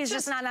him. He's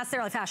just not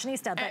necessarily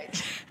fashionista,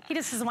 but he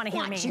just doesn't want to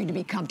hear me. Wants you to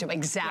be comfortable.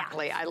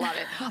 Exactly. Yeah. I love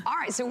it.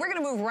 All right, so we're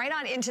going to move right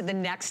on into the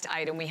next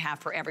item we have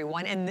for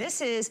everyone, and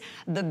this is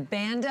the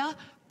Banda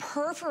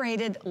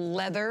perforated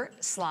leather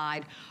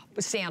sandal,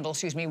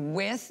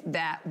 with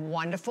that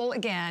wonderful,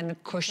 again,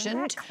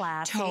 cushioned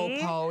toe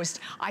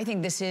post. I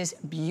think this is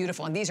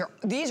beautiful, and these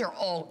are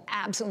all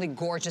absolutely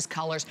gorgeous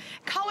colors.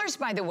 Colors,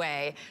 by the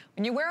way,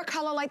 when you wear a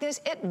color like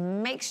this, it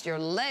makes your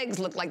legs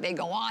look like they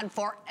go on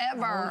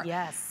forever. Oh,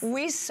 yes.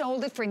 We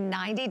sold it for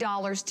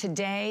 $90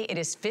 today. It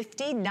is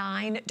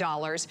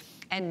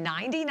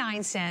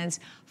 $59.99,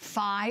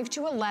 5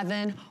 to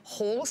 11,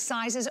 whole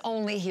sizes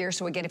only here.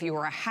 So again, if you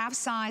were a half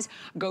size,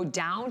 go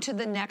down to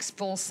the next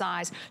full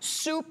size.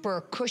 Super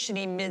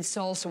cushiony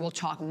midsole, so we'll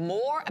talk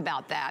more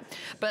about that.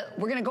 But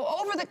we're gonna go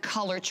over the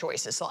color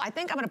choices. So I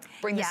think I'm gonna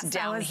bring this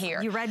down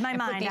here. You read my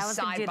mind. I was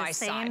gonna do the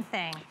same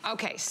thing.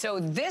 Okay, so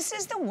this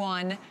is the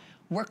one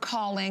we're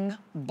calling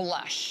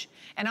blush.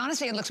 And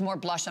honestly, it looks more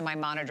blush on my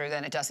monitor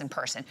than it does in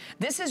person.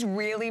 This is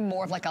really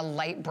more of like a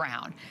light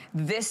brown.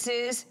 This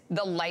is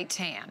the light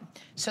tan.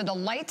 So the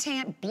light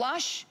tan,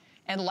 blush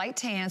and light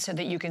tan, so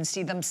that you can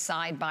see them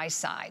side by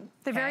side.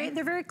 They're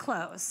very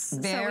close. So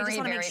we just want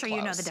to make sure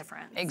you know the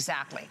difference.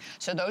 Exactly.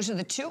 So those are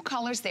the two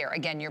colors there.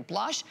 Again, your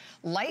blush,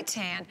 light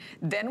tan.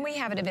 Then we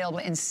have it available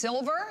in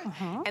silver,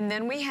 and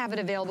then we have it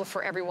available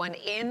for everyone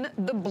in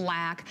the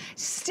black.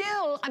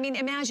 Still, I mean,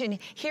 imagine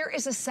here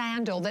is a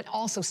sandal that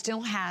also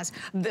still has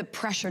the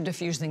pressure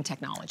diffusing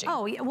technology.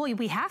 Oh, well,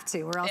 we have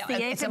to, or else the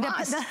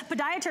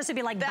podiatrist would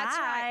be like, That's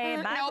bye.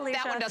 Right. Bye, nope, Felicia.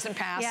 that one doesn't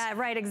pass. Yeah,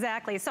 right,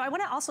 exactly. So I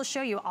want to also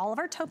show you all of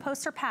our toe posts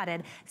posts are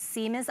padded,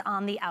 seam is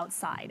on the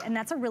outside. And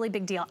that's a really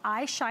big deal.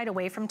 I shied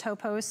away from toe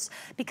posts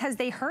because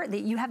they hurt.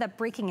 That you have that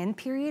breaking in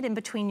period in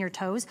between your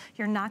toes.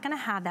 You're not gonna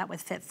have that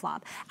with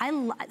FitFlop.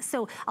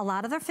 So a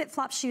lot of their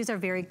FitFlop shoes are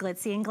very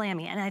glitzy and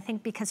glammy. And I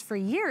think because for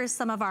years,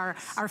 some of our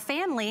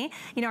family,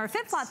 you know, our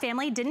FitFlop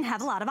family didn't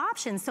have a lot of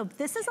options. So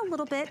this is a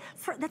little bit,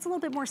 that's a little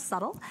bit more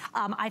subtle.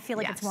 I feel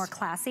like it's more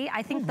classy.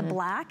 I think the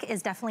black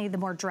is definitely the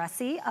more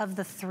dressy of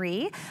the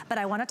three, but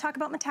I wanna talk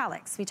about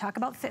metallics. We talk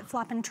about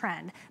FitFlop and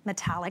trend.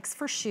 Metallics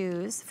for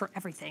shoes, for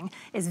everything,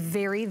 is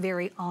very,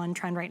 very on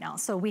trend right now.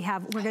 So we're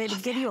going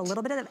to give you a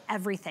little bit of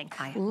everything.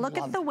 Look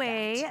at the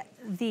way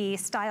the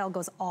style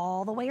goes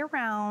all the way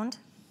around.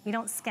 We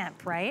don't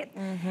skimp, right?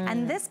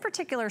 And this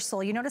particular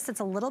sole, you notice it's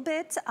a little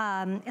bit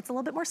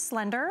more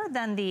slender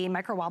than the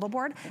micro wobble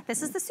board.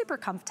 This is the Super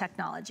Comf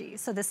technology.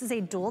 So this is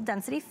a dual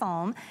density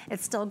foam.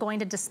 It's still going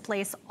to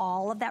displace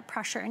all of that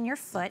pressure in your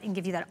foot and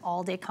give you that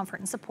all day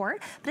comfort and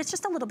support, but it's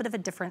just a little bit of a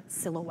different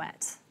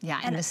silhouette. Yeah,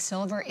 and the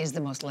silver is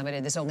the most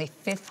limited. There's only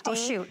 50. Oh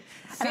shoot.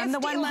 And I'm the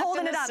one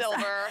holding it up.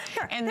 Silver.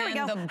 Sure, and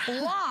then the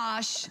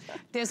blush,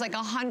 there's like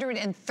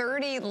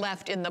 130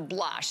 left in the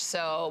blush.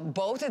 So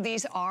both of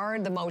these are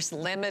the most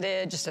limited.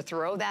 Just to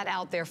throw that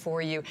out there for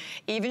you.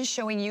 Even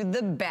showing you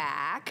the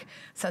back,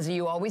 so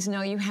you always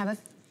know you have a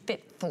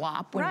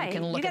FitFlop when you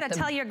can look at the back. You gotta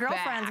tell your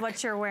girlfriends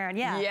what you're wearing.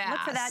 Yeah, look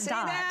for that dot. See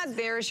that?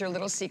 There's your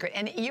little secret.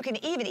 And you can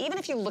even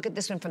if you look at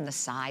this one from the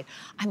side,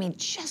 I mean,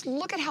 just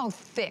look at how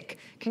thick.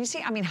 Can you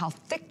see, I mean, how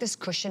thick this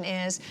cushion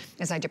is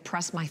as I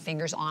depress my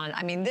fingers on it?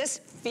 I mean, this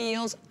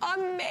feels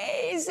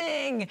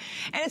amazing.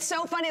 And it's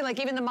so funny, like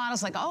even the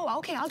model's like, oh,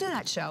 okay, I'll do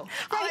that show.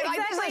 Right,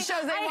 exactly. Like, these are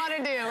shows they want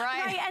to do,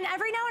 right? Right, and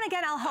every now and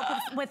again, I'll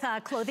help with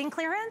clothing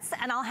clearance,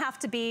 and I'll have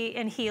to be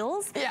in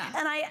heels. Yeah.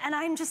 And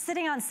I'm just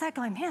sitting on set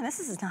going, man, this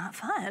is not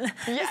fun.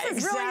 Yeah, this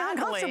is really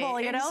uncomfortable,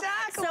 you know?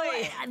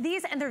 Exactly. So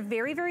these, and they're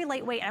very, very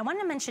lightweight. I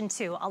wanted to mention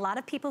too, a lot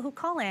of people who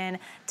call in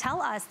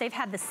tell us they've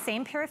had the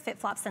same pair of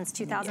FitFlops since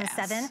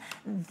 2007. Yes.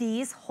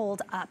 These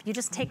hold up. You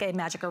just take a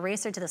magic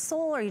eraser to the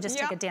sole, or you just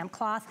take a damp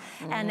cloth,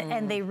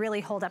 and they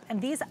really hold up.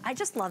 And these, I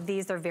just love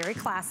these. They're very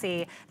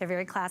classy. They're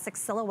very classic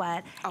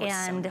silhouette. Oh, and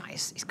it's so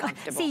nice. It's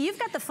comfortable. See, you've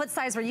got the foot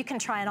size where you can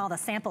try on all the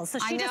samples. So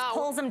she just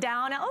pulls them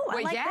down. Oh, I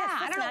like this.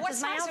 I don't know, what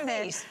size are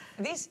these?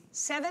 Are these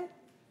 7?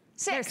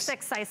 6. They're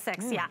 6, size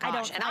 6. Yeah, I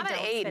don't. And I'm an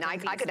 8, and I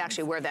could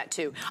actually wear that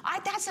too.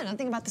 That's another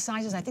thing about the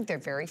sizes. I think they're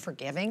very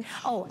forgiving.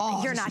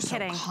 Oh, you're not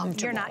kidding. So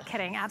you're not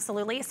kidding.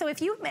 Absolutely. So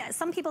if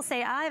some people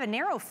say I have a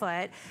narrow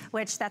foot,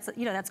 which that's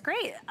that's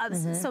great.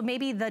 So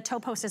maybe the toe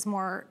post is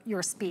more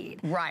your speed.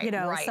 Right. You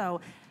know. Right. So.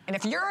 And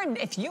if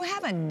you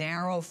have a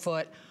narrow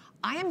foot,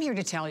 I am here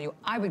to tell you,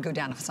 I would go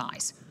down a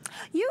size.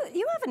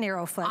 You have a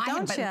narrow foot,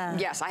 don't you?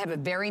 Yes, I have a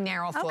very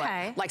narrow foot.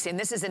 Okay. Like saying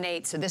this is an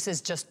 8, so this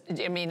is just,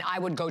 I mean, I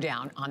would go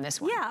down on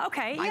this one. Yeah,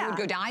 okay, yeah. I would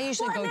go down. I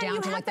usually go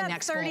down to like the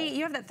next 30.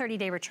 You have that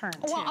 30-day return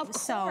too. Well, of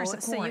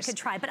course. So you could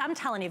try. But I'm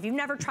telling you, if you've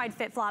never tried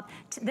FitFlop,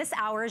 this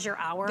hour is your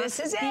hour. This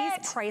is it.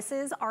 These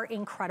prices are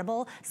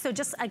incredible. So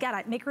just,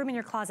 again, make room in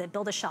your closet,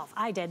 build a shelf.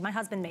 I did. My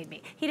husband made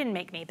me. He didn't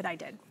make me, but I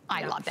did.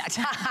 I love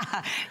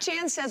that.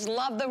 Jan says,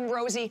 love them,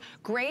 Rosie.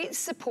 Great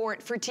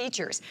support for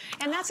teachers.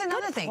 And that's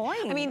another thing.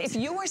 Point. I mean, if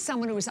you are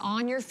someone who is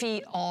on your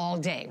feet all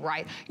day,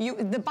 right?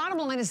 The bottom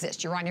line is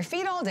this: you're on your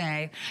feet all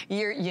day.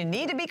 You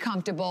need to be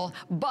comfortable,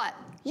 but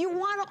you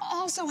want to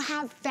also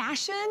have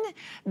fashion.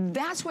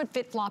 That's what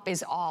FitFlop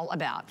is all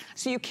about.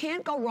 So you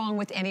can't go wrong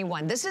with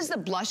anyone. This is the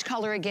blush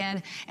color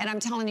again, and I'm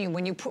telling you,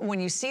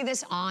 when you see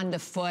this on the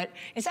foot,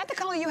 is that the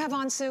color you have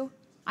on, Sue?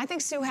 I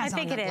think Sue has on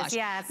the blush. I think it is,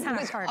 yeah, it's kind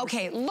of hard.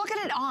 Okay, look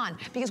at it on,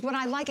 because what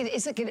I like it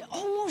is like it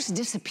almost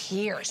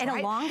disappears, It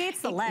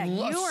elongates the leg.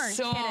 You aren't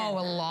kidding. So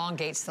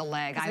elongates the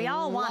leg. I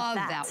love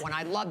that one.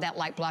 I love that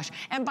light blush.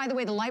 And by the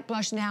way, the light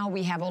blush now,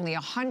 we have only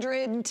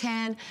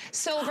 110.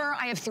 Silver,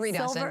 I have 3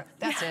 dozen.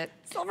 That's it.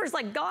 Silver's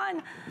like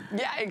gone.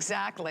 Yeah,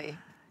 exactly.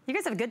 You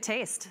guys have good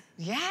taste.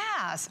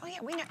 Yes. Oh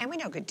yeah, we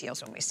know good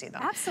deals when we see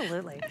them.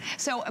 Absolutely.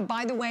 So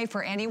by the way,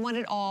 for anyone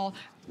at all,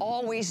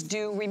 always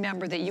do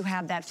remember that you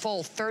have that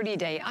full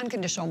 30-day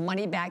unconditional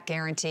money-back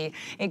guarantee.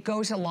 It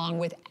goes along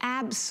with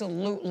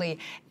absolutely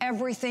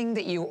everything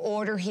that you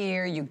order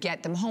here. You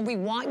get them home. We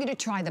want you to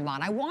try them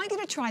on. I want you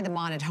to try them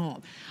on at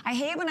home. I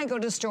hate when I go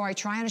to the store, I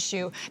try on a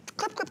shoe,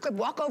 clip, clip, clip,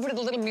 walk over to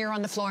the little mirror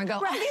on the floor and go,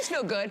 oh, these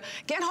feel good.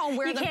 Get home,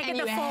 wear them, and you hate them.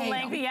 You can't get the full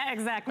length. Yeah,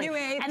 exactly. You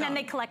hate them. And then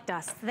they collect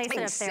dust. They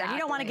sit up there. You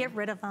don't want to get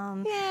rid of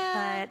them. Yeah.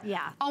 But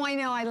yeah. Oh, I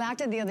know. I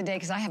laughed at the other day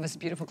because I have this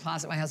beautiful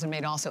closet my husband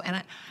made also,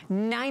 and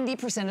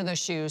 90% of those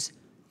shoes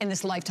in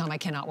this lifetime I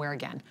cannot wear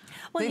again.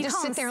 Well, they just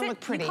sit there and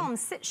look pretty. You call them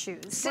sit shoes.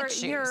 Sit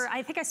shoes.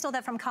 I think I stole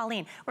that from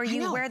Colleen, where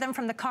you wear them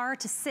from the car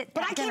to sit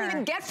But I can't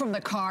even get from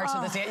the car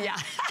to the, yeah.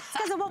 It's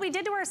because of what we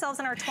did to ourselves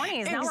in our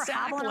 20s. Now we're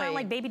hobbling around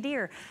like baby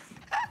deer.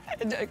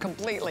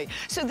 Completely.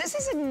 So this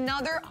is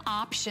another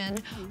option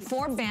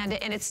for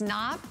Bandit, and it's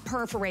not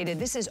perforated.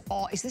 This is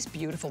this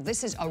beautiful?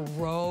 This is a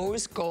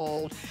rose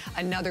gold,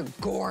 another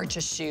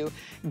gorgeous shoe.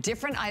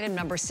 Different item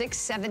number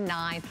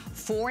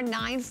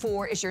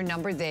 679494 is your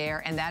number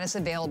there, and that is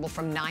available available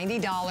from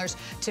 $90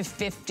 to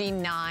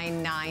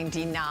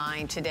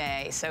 $59.99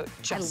 today. So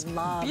just I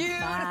love beautiful.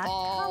 That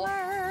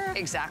color.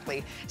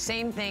 Exactly.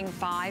 Same thing,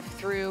 5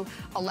 through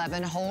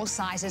 11, whole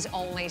sizes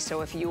only.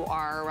 So if you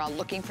are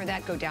looking for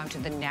that, go down to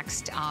the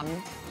next full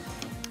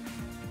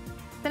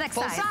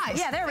size.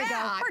 Yeah, there we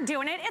go. We're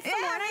doing it. It's the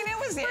morning. I mean, it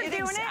was We're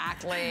doing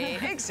exactly,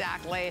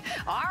 exactly.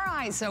 All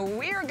right, so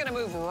we are gonna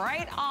move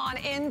right on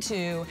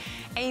into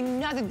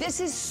another. This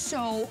is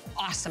so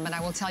awesome, and I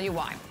will tell you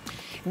why.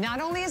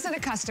 Not only is it a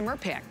customer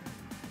pick,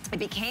 it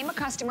became a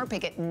customer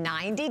pick at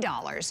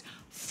 $90,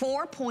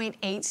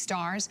 4.8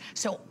 stars,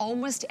 so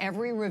almost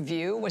every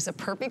review was a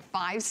perfect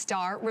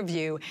 5-star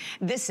review.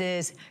 This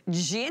is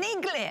Ginny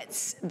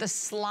Glitz, the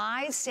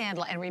slide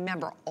sandal, and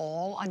remember,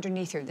 all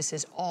underneath here, this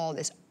is all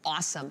this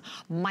awesome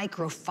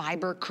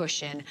microfiber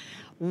cushion.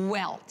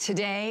 Well,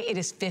 today it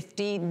is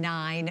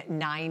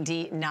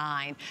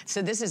 $59.99.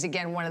 So this is,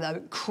 again, one of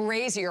the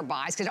crazier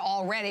buys, because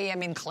already, I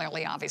mean,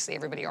 clearly, obviously,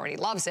 everybody already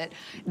loves it.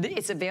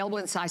 It's available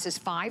in sizes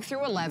 5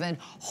 through 11,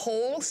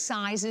 whole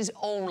sizes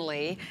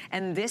only,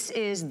 and this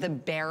is the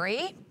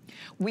berry.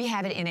 We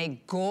have it in a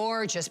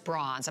gorgeous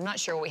bronze. I'm not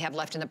sure what we have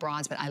left in the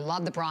bronze, but I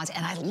love the bronze,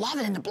 and I love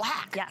it in the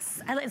black.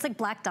 Yes, it's like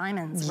black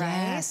diamonds, right?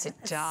 Yes, it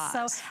does.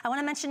 So I want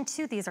to mention,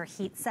 too, these are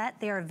heat set.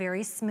 They are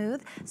very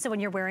smooth. So when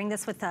you're wearing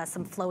this with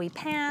some flowy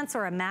pants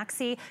or a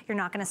maxi, you're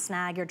not going to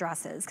snag your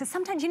dresses. Because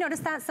sometimes you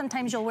notice that.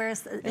 Sometimes you'll wear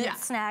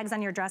snags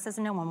on your dresses,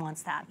 and no one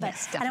wants that. But,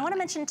 yes, and I want to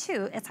mention,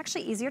 too, it's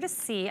actually easier to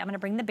see. I'm going to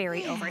bring the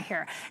berry over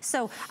here.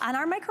 So on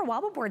our micro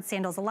wobble board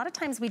sandals, a lot of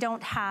times we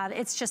don't have,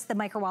 it's just the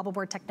micro wobble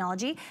board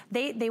technology.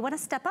 They want to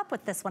step up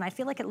with this one. I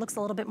feel like it looks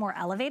a little bit more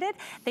elevated.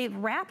 They've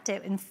wrapped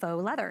it in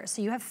faux leather.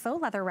 So you have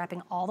faux leather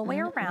wrapping all the way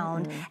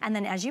around. And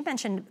then as you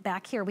mentioned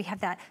back here, we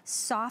have that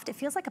soft, it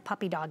feels like a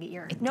puppy dog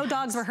ear. No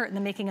dogs were hurt in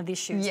the making of these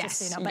shoes, just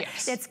so you know. But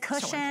it's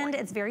cushioned,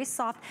 it's very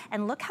soft.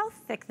 And look how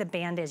thick the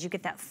band is. You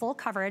get that full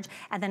coverage.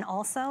 And then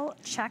also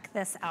check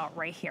this out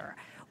right here.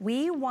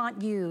 We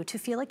want you to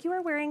feel like you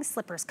are wearing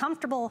slippers,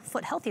 comfortable,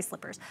 foot-healthy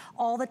slippers,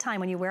 all the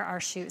time when you wear our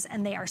shoes.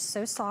 And they are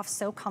so soft,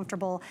 so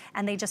comfortable,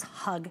 and they just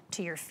hug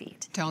to your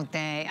feet. Don't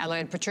they? I love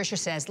it. Patricia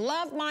says,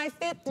 love my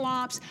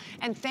FitFlops.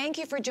 And thank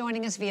you for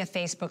joining us via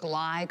Facebook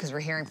Live, because we're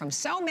hearing from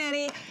so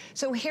many.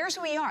 So here's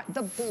who we are.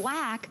 The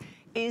black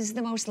is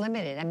the most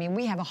limited. I mean,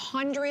 we have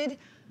 100,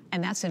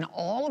 and that's in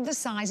all of the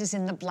sizes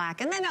in the black,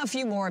 and then a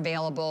few more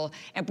available.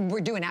 And we're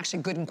doing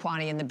actually good in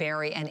quantity in the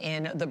berry and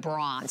in the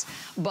bronze.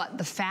 But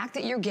the fact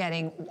that you're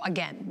getting,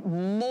 again,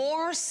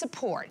 more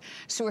support.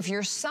 So if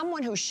you're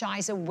someone who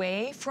shies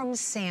away from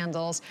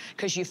sandals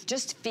because you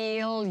just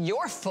feel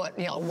your foot,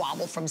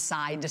 wobble from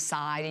side to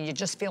side, and you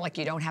just feel like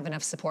you don't have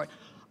enough support,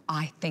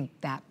 I think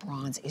that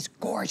bronze is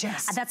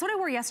gorgeous. That's what I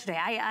wore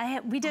yesterday.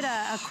 We did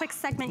a quick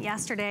segment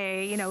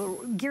yesterday,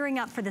 gearing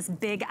up for this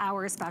big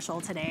hour special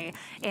today.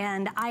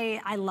 And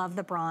I love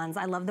the bronze.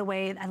 I love the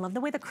way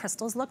the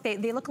crystals look.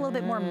 They look a little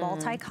bit more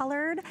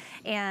multicolored,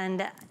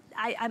 and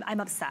I'm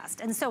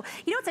obsessed. And so,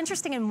 what's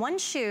interesting, in one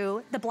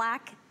shoe, the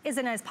black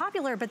isn't as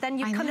popular, but then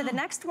you come to the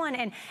next one,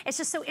 and it's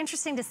just so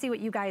interesting to see what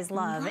you guys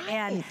love. Right.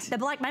 And the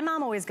black, my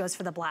mom always goes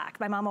for the black.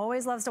 My mom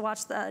always loves to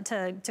watch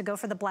to go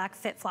for the black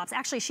FitFlops.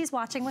 Actually, she's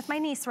watching with my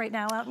niece right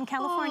now out in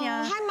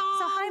California. Oh, hi, Mom.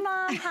 So hi,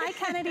 Mom. Hi,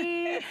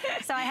 Kennedy.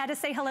 So I had to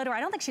say hello to her. I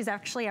don't think she's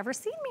actually ever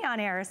seen me on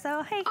air.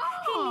 So hey, hey,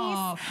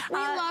 niece. We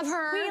love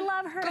her. We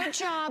love her. Good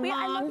job, Mom.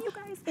 I love you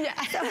guys. Yeah.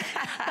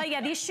 But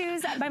yeah, these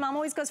shoes, my mom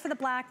always goes for the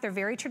black. They're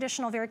very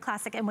traditional, very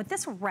classic. And with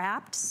this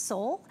wrapped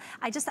sole,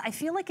 I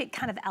feel like it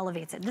kind of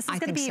elevates it. This is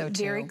going to be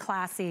very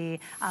classy,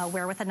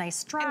 wear with a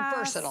nice dress. And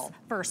versatile.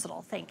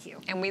 Versatile, thank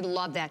you. And we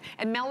love that.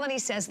 And Melanie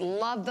says,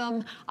 love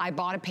them. I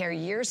bought a pair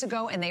years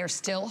ago, and they are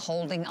still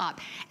holding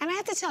up. And I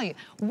have to tell you,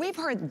 we've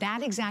heard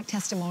that exact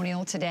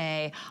testimonial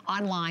today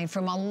online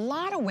from a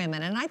lot of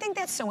women, and I think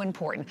that's so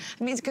important.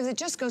 I mean, because it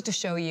just goes to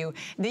show you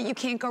that you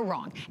can't go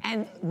wrong.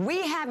 And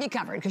we have you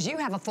covered, because you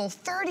have a full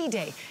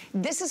 30-day.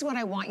 This is what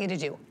I want you to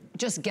do.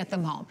 Just get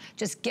them home.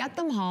 Just get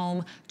them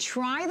home,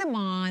 try them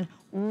on,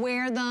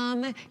 wear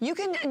them. You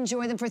can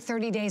enjoy them for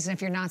 30 days, and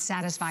if you're not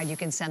satisfied, you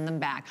can send them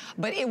back.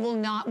 But it will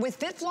not, with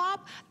FitFlop,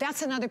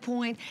 that's another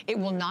point, it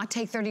will not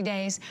take 30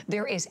 days.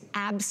 There is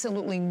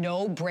absolutely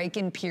no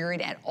break-in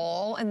period at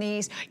all in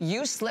these.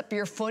 You slip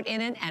your foot in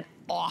it, and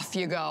off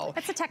you go.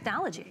 It's a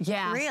technology.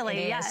 Yes, really,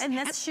 it is. And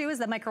this shoe is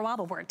the micro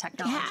wobble board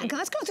technology. Yeah,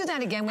 let's go through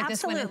that again with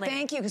this one. And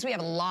thank you, because we have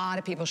a lot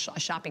of people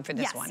shopping for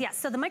this one. Yes,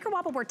 so the micro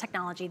wobble board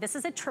technology, this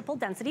is a triple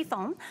density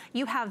foam.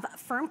 You have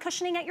firm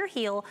cushioning at your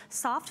heel,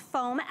 soft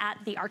foam at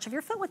the arch of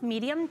your foot with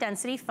medium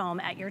density foam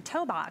at your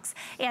toe box.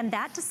 And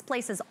that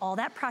displaces all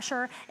that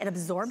pressure. It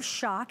absorbs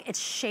shock. It's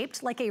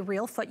shaped like a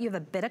real foot. You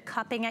have a bit of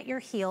cupping at your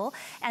heel,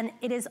 and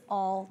it is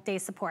all day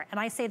support. And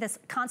I say this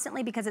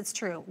constantly because it's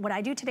true. When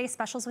I do today's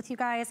specials with you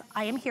guys,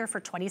 I am here for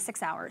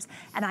 26 hours,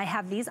 and I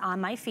have these on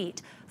my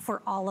feet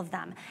for all of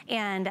them.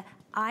 And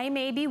I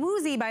may be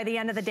woozy by the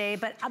end of the day,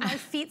 but my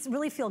feet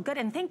really feel good.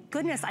 And thank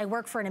goodness I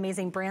work for an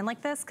amazing brand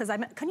like this, because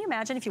can you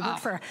imagine if you worked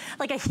for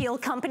like a heel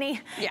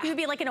company? Yeah. You'd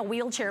be like in a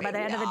wheelchair by the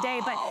end of the day.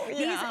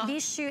 But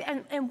these shoes,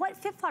 and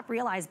what FitFlop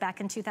realized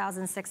back in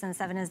 2006 and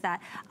 7 is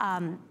that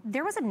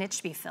there was a niche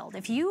to be filled.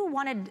 If you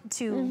wanted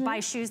to buy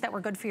shoes that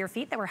were good for your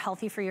feet, that were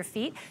healthy for your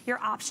feet, your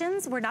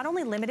options were not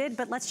only limited,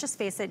 but let's just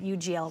face it,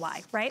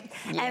 UGLY, right?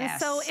 Yes.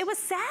 And so it was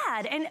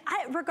sad. And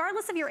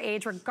regardless of your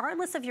age,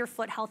 regardless of your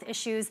foot health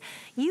issues,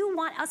 you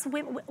want us,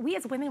 we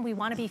as women, we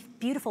want to be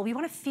beautiful. We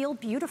want to feel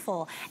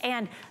beautiful.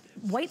 And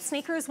white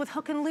sneakers with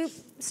hook and loop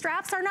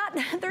straps are not,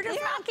 they're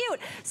just not cute.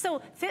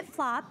 So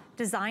FitFlop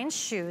designs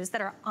shoes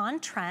that are on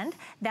trend,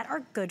 that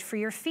are good for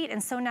your feet.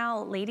 And so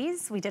now,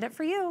 ladies, we did it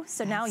for you.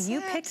 So now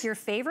you pick your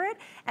favorite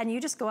and you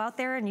just go out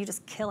there and you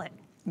just kill it.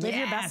 Live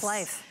your best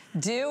life.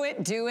 Do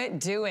it, do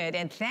it, do it.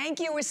 And thank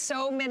you with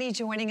so many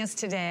joining us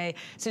today.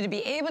 So to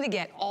be able to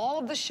get all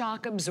of the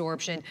shock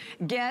absorption,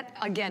 get,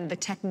 again, the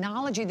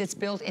technology that's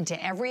built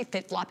into every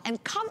FitFlop,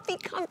 and comfy,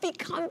 comfy,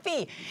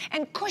 comfy.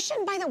 And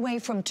cushion, by the way,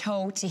 from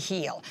toe to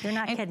heel. You're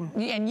not kidding.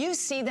 And you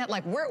see that,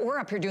 like, we're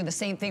up here doing the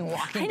same thing,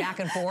 walking back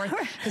and forth,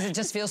 because it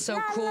just feels so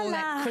cool,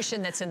 that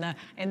cushion that's in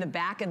the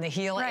back and the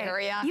heel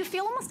area. You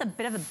feel almost a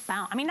bit of a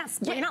bounce. I mean,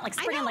 you're not like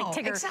springing like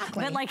Tigger,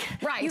 but like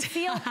you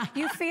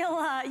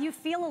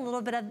feel a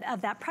little bit of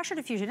that pressure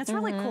diffusion. It's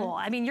really cool.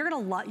 I mean, you're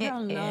gonna love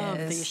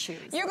these shoes.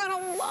 You're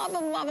gonna love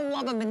them, love them,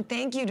 love them. And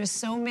thank you to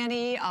so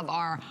many of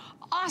our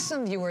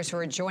awesome viewers who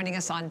are joining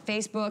us on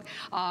Facebook.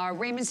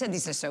 Raymond said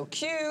these are so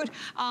cute.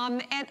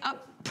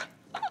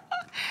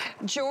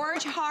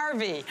 George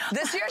Harvey.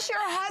 This is your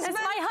husband?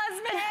 That's my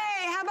husband.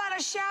 Hey, how about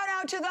a shout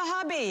out to the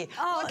hubby?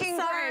 Oh, looking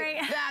sorry.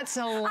 great. That's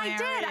hilarious. I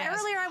did.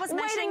 Earlier I was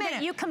mentioning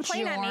that you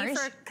complained at me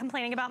for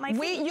complaining about my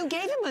feet. You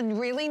gave him a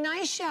really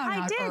nice shout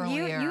out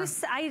earlier.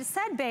 I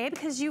said, babe,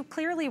 because you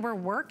clearly were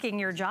working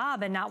your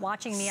job and not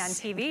watching me on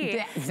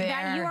TV,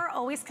 that you are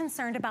always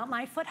concerned about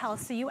my foot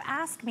health. So you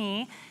asked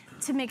me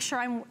to make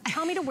sure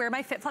tell me to wear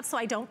my FitFlop so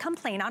I don't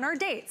complain on our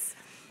dates.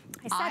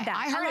 I said that.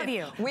 I love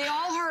you. We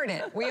all heard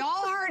it. We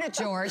all heard it,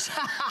 George.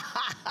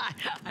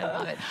 I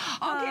love it.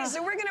 Okay,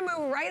 so we're gonna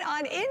move right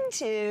on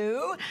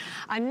into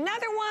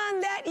another one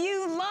that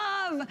you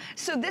love.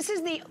 So this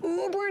is the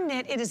Uber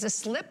Knit. It is a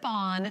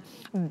slip-on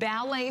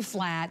ballet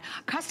flat.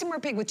 Customer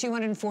pick with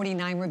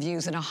 249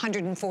 reviews and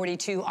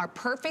 142 are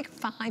perfect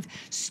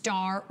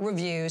 5-star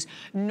reviews.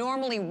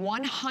 Normally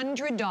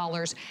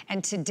 $100,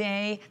 and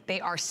today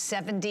they are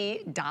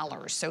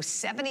 $70. So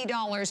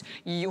 $70,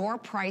 your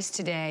price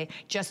today.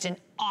 Just an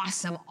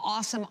awesome,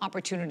 awesome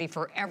opportunity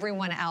for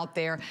everyone out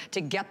there to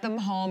get them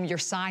home. Your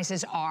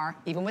sizes are,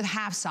 even with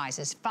half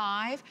sizes,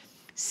 5,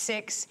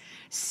 6,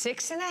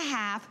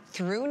 6.5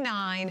 through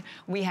 9.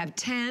 We have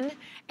 10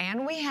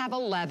 and we have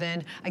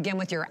 11. Again,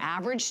 with your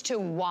average to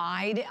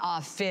wide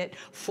fit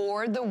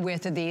for the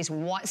width of these.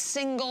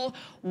 Single,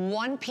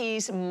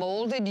 one-piece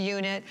molded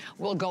unit.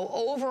 We'll go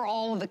over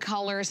all of the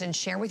colors and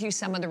share with you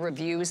some of the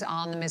reviews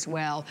on them as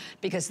well,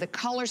 because the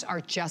colors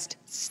are just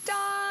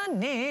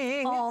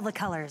stunning. All the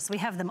colors. We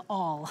have them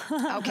all.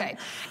 Okay.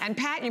 And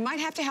Pat, you might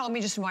have to help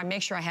me just so I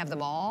make sure I have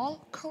them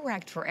all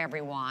correct for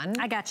everyone.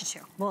 I got you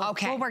too.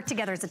 We'll work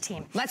together as a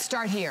team. Let's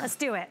start here. Let's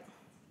do it.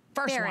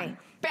 First one.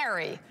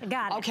 Berry.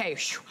 Got it. Okay,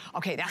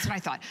 okay, that's what I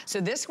thought.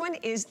 So this one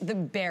is the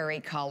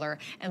berry color.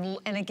 And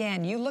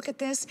again, you look at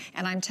this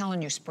and I'm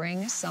telling you,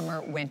 spring,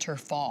 summer, winter,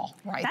 fall,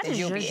 right? That is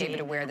you'll be able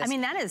to wear this. I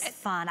mean, that is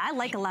fun. I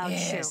like a loud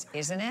shoe.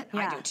 Isn't it?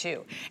 Yeah. I do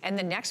too. And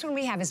the next one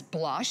we have is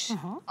blush.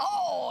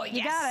 Oh, yes.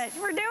 You got it.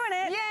 We're doing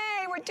it.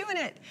 Yay, we're doing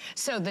it.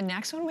 So the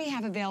next one we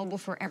have available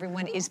for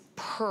everyone is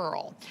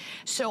pearl.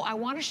 So I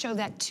want to show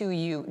that to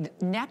you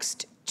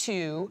next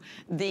to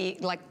the,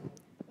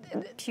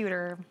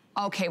 pewter.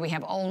 Okay, we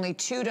have only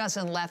 2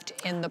 dozen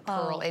left in the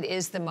pearl. It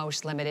is the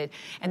most limited.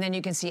 And then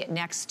you can see it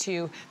next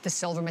to the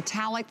silver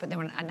metallic, but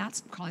then I'm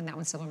not calling that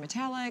one silver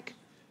metallic.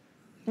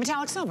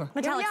 Metallic silver.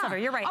 Metallic silver,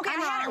 you're right. Okay, I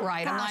had it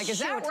right. I'm like, is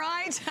that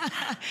right?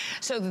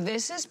 So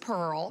this is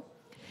pearl.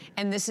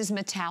 And this is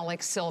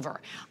metallic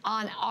silver.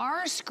 On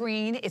our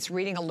screen, it's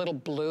reading a little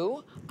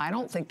blue. I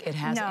don't think it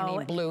has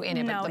any blue in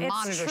it, but the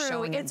monitor's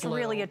showing it blue. It's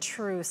really a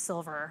true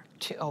silver.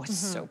 Oh, it's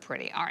so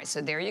pretty. All right,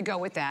 so there you go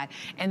with that.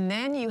 And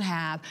then you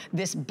have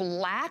this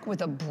black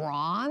with a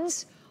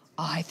bronze.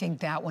 Oh, I think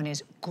that one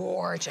is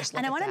gorgeous.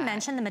 And I want to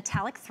mention the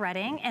metallic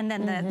threading, and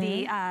then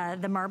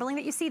the marbling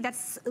that you see,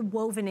 that's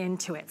woven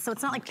into it. So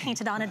it's not like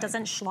painted on, it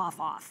doesn't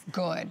slough off.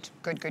 Good,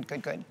 good, good,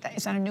 good, good.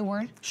 Is that a new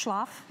word?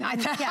 Slough? Yeah,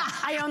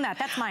 I own that,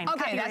 that's mine.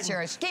 Okay, that's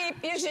yours. Keep.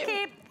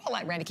 I'll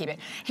let Randy keep it.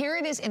 Here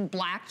it is in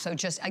black, so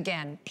just,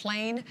 again,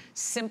 plain,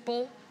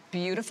 simple,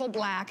 beautiful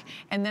black.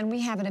 And then we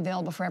have it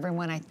available for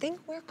everyone. I think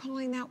we're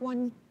calling that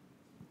one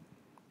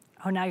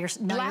Oh, now you're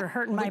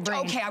hurting my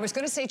brain. Okay, I was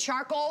gonna say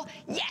charcoal.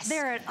 Yes.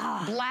 There it.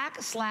 Oh.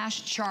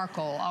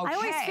 Black/charcoal. Okay. I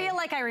always feel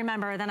like I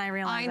remember, then I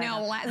realize. I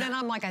know. Then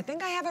I'm like, I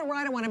think I have it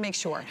right. I want to make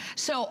sure.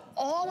 So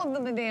all of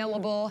them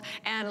available,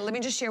 and let me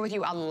just share with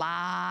you, a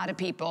lot of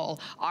people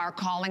are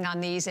calling on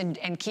these,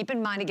 and keep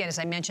in mind again, as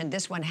I mentioned,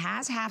 this one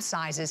has half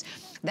sizes.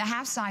 The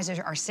half sizes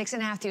are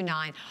 6.5 through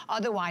 9.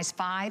 Otherwise,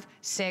 5,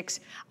 6.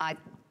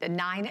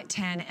 9,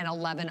 10, and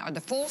 11 are the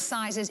full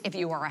sizes. If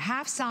you are a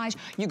half size,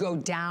 you go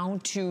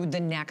down to the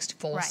next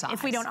full size.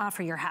 If we don't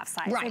offer your half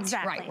size. Right,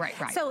 exactly. right.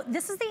 So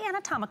this is the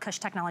Anatomicush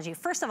technology.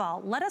 First of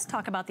all, let us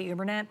talk about the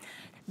Uberknit.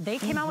 They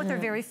came out with their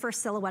very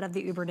first silhouette of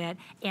the Uberknit,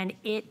 and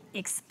it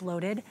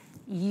exploded.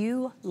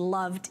 You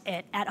loved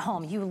it at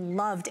home. You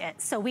loved it.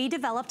 So we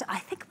developed, I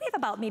think we have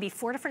about maybe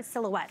 4 different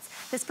silhouettes.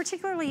 This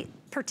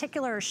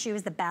particular shoe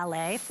is the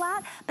ballet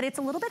flat, but it's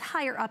a little bit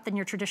higher up than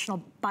your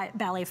traditional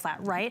ballet flat,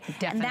 right?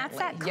 Definitely. And that's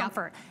that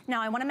comfort. Yep.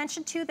 Now, I want to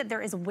mention too that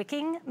there is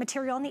wicking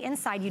material on the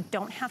inside. You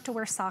don't have to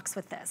wear socks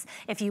with this.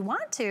 If you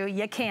want to,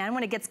 you can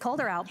when it gets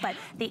colder out, but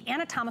the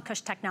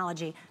Anatomicush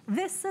technology,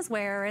 this is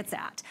where it's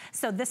at.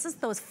 So this is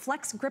those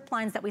flex grip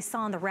lines that we saw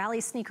on the Rally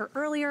sneaker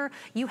earlier.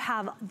 You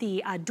have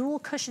the dual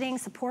cushioning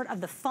support of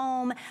the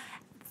foam,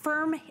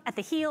 firm at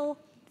the heel,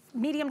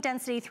 medium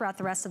density throughout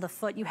the rest of the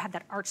foot. You have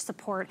that arch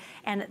support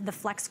and the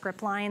flex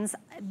grip lines.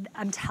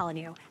 I'm telling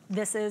you,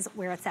 this is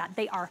where it's at.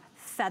 They are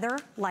feather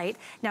light.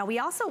 Now we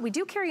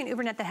do carry an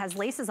Uberknit that has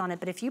laces on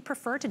it, but if you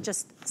prefer to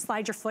just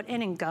slide your foot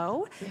in and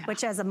go,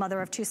 which as a mother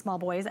of 2 small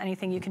boys,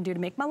 anything you can do to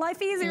make my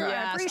life easier,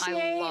 I appreciate.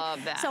 I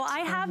love that. So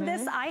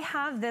I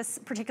have this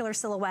particular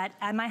silhouette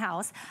at my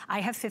house. I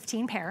have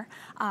 15 pair.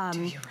 Do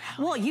you really?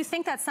 Well, you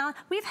think that sounds,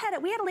 we had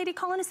a lady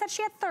call in who said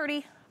she had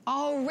 30.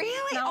 Oh,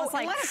 really? Oh,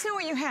 like, let us know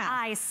what you have.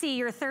 I see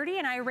you're 30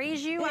 and I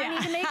raise you. I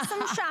need to make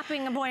some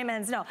shopping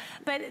appointments. No,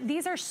 but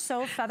these are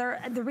so feather.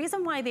 The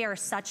reason why they are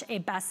such a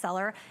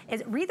bestseller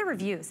is, read the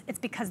reviews. It's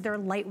because they're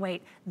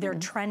lightweight, they're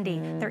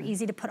trendy, they're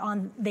easy to put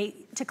on.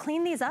 To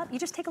clean these up, you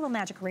just take a little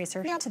magic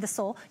eraser to the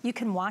sole. You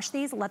can wash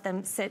these, let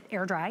them sit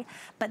air dry,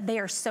 but they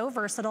are so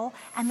versatile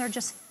and they're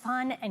just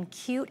fun and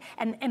cute.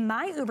 And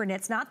my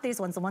Uberknits, not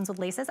these ones, the ones with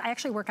laces, I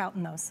actually work out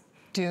in those.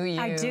 Do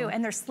you? I do,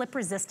 and they're slip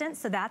resistant,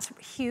 so that's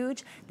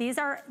huge. These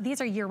are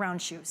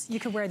year-round shoes. You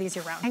could wear these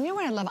year-round. And you know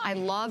what I love? I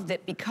love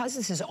that because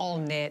this is all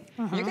knit,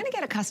 you're gonna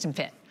get a custom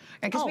fit.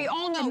 Because we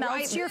all know,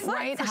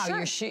 right, how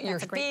your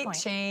feet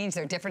change.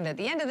 They're different at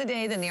the end of the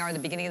day than they are at the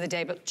beginning of the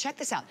day. But check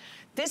this out.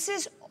 This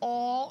is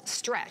all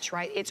stretch,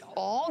 right? It's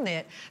all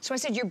knit. So I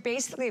said you're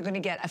basically going to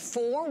get a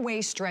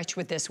 4-way stretch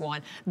with this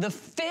one. The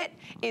fit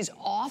is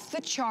off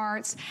the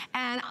charts.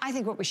 And I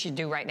think what we should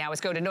do right now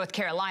is go to North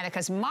Carolina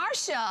because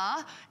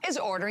Marsha is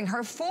ordering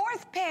her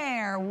 4th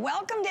pair.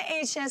 Welcome to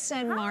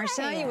HSN,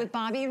 Marsha. You with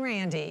Bobby and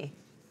Randy.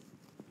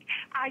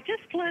 I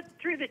just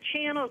flipped through the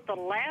channels the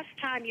last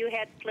time you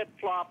had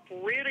FitFlop.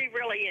 Really,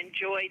 really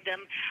enjoyed them.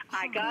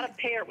 I got a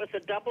pair. It was a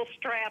double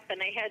strap, and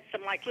they had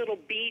some like little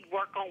bead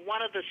work on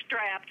one of the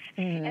straps.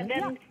 And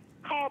then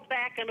called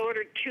back and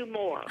ordered 2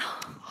 more.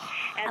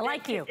 And I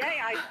like you. Today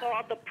I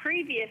saw the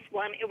previous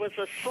one. It was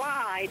a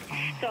slide.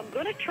 So I'm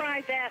going to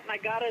try that, and I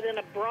got it in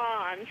a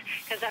bronze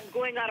because I'm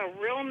going on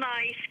a real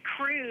nice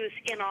cruise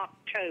in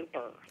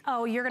October.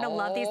 Oh, you're going to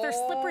love these. They're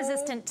slip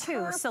resistant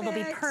too, so they'll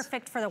be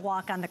perfect for the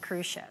walk on the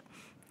cruise ship.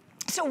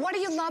 So what do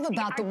you love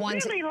about the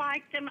ones? I really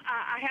like them.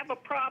 I have a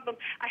problem.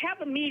 I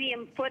have a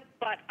medium foot,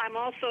 but I'm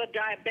also a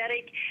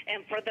diabetic.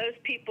 And for those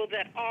people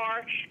that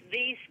are,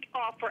 these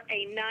offer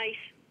a nice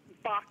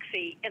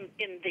boxy in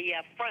the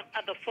front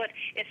of the foot.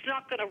 It's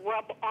not going to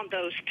rub on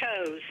those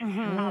toes.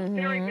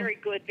 Very, very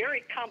good.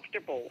 Very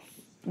comfortable.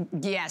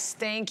 Yes,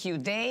 thank you.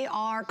 They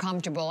are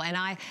comfortable, and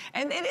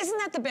isn't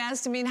that the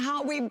best? I mean,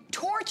 how we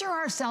torture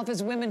ourselves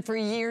as women for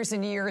years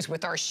and years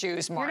with our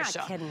shoes, Marsha.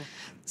 You're not kidding.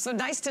 So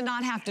nice to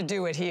not have to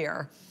do it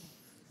here.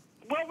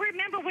 Well,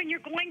 remember when you're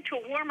going to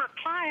a warmer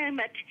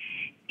climate,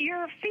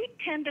 your feet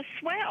tend to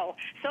swell.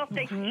 So if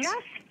they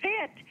just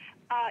fit,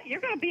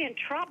 you're going to be in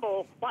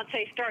trouble once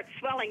they start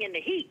swelling in the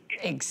heat.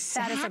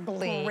 Exactly. That is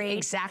a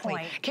great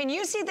point. Can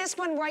you see this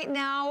one right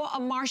now,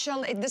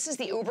 Marsha? This is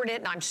the Uberknit,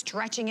 and I'm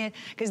stretching it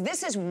because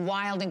this is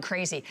wild and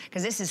crazy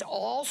because this is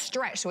all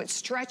stretch. So it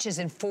stretches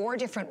in 4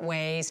 different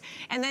ways,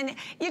 and then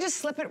you just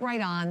slip it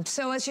right on.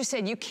 So as you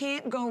said, you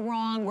can't go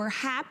wrong. We're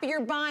happy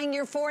you're buying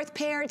your 4th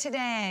pair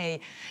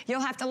today.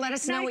 You'll have to let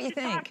us know what you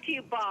think. Nice to talk to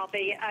you,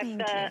 Bobby. I've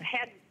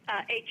had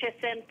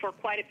HSN for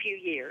quite a few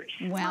years.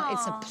 Well,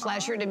 it's a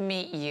pleasure to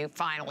meet you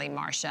finally,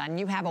 Marsha. And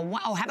you have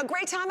have a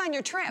great time on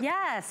your trip.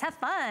 Yes, have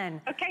fun.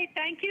 Okay,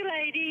 thank you,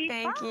 ladies.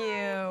 Thank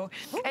you.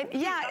 And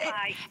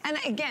and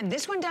again,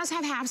 this one does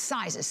have half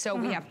sizes. So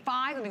we have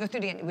 5, let me go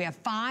through it again. We have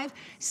 5,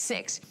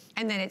 6,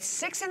 and then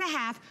it's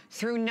 6.5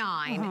 through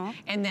 9.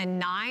 And then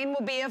 9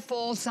 will be a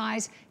full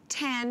size.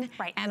 10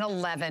 and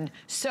 11.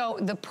 So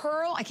the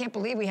pearl, I can't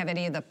believe we have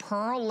any of the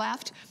pearl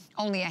left.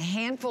 Only a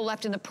handful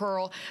left in the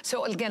pearl.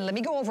 So again, let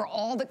me go over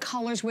all the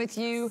colors with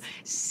you.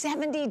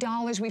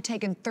 $70, we've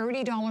taken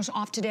 $30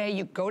 off today.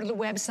 You go to the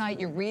website,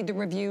 you read the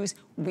reviews.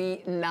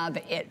 We love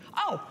it.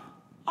 Oh,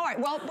 All right,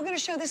 well, we're gonna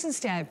show this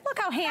instead. Look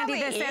how handy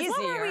this is.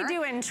 What were we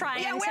doing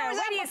trying to? Where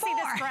do you see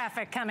this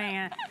graphic coming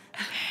in?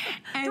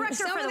 And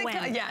Director for the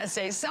win. Yeah,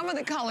 say some of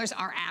the colors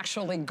are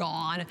actually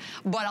gone,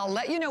 but I'll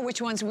let you know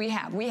which ones we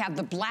have. We have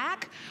the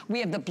black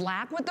with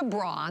the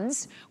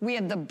bronze, we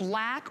have the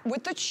black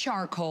with the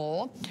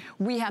charcoal,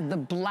 we have the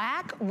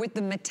black with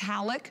the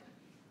metallic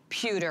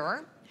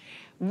pewter.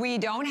 We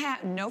don't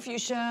have no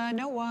fuchsia,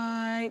 no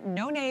white,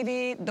 no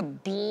navy, the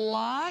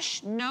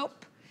blush,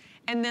 nope.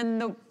 And then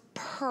the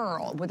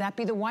pearl, would that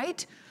be the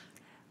white?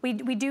 We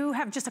do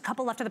have just a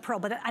couple left of the pearl,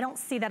 but I don't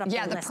see that up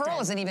there. Yeah, the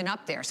pearl isn't even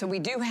up there, so we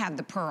do have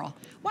the pearl.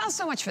 Well,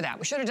 so much for that.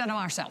 We should have done it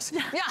ourselves.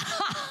 Yeah.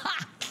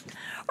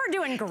 We're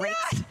doing great.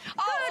 Yeah.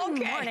 Oh,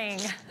 Good okay.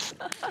 morning.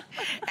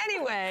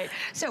 Anyway,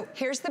 so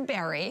here's the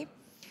berry.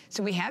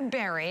 So we have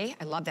berry.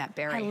 I love that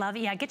berry. I love it.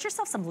 Yeah, get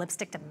yourself some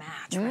lipstick to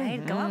match,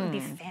 right? Go out and be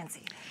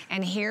fancy.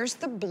 And here's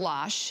the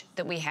blush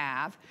that we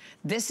have.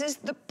 This is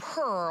the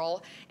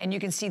pearl, and you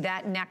can see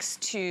that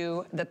next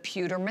to the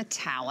pewter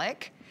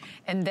metallic.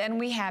 And then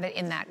we have it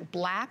in that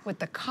black with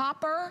the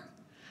copper,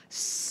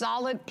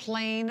 solid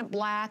plain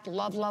black,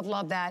 love, love,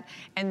 love that.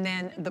 And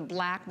then the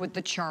black with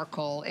the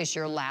charcoal is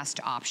your last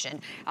option.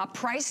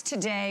 Price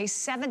today,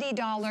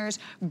 $70,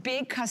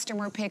 big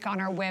customer pick on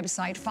our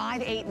website,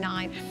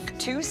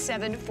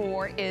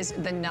 589-274 is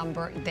the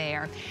number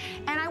there.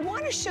 And I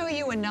want to show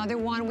you another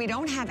one. We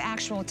don't have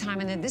actual time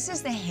in it. This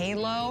is the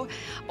halo.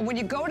 When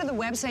you go to the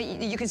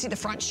website, you can see the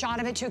front shot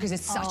of it too, because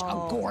it's such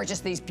a gorgeous,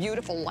 these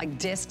beautiful like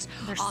discs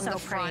on the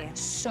front.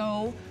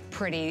 So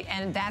pretty,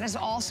 and that is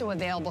also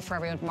available for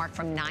everyone marked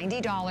from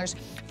 $90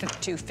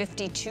 to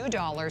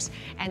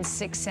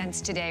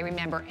 $52.06 today.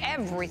 Remember,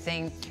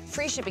 everything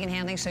free shipping and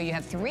handling, so you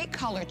have 3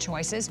 color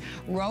choices: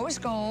 rose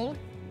gold,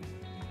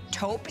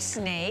 taupe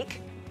snake,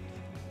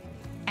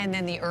 and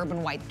then the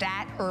urban white.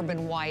 That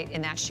urban white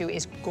in that shoe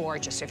is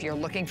gorgeous. So if you're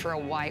looking for a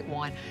white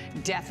one,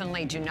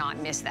 definitely do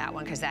not miss that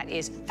one, because that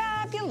is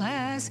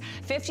fabulous.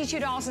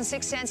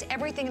 $52.06,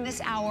 everything in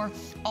this hour,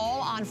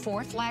 all on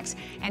FitFlop,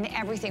 and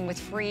everything with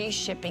free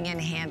shipping and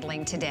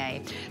handling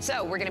today.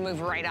 So we're gonna move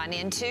right on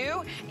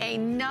into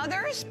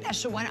another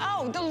special one.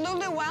 Oh, the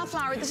Lulu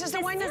Wildflower. This is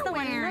the one you're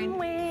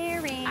wearing.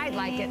 I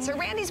like it. So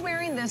Randy's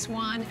wearing this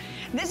one.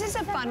 This is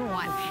a fun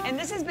one, and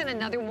this has been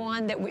another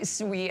one that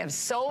we have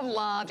so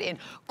loved in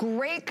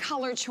great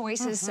color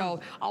choices.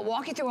 So I'll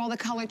walk you through all the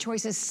color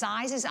choices.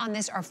 Sizes on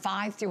this are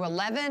 5 through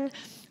 11.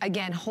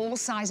 Again, whole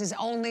sizes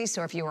only.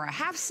 So if you are a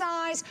half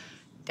size,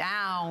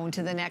 down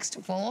to the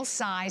next full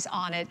size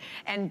on it.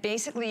 And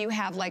basically you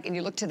have like, and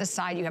you look to the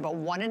side, you have a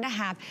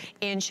 1.5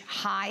 inch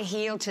high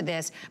heel to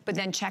this, but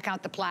then check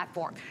out the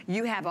platform.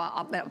 You have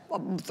a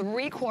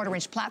 3/4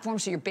 inch platform,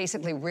 so you're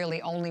basically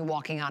really only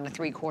walking on a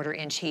 3/4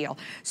 inch heel.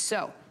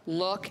 So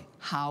look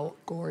how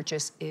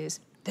gorgeous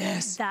is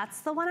this.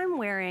 That's the one I'm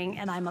wearing,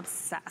 and I'm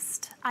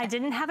obsessed. I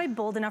didn't have a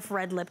bold enough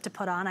red lip to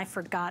put on. I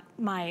forgot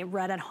my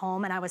red at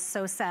home, and I was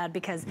so sad,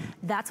 because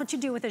that's what you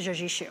do with a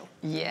zhuzhy shoe.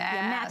 Yes. You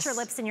match your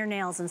lips and your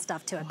nails and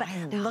stuff to it. But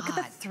look at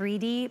the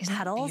 3D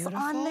petals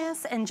on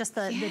this, and just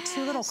the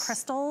 2 little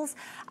crystals.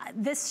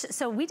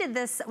 So we did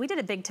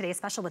a big Today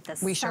Special with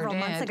this several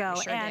months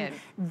ago, and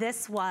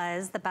this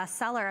was the best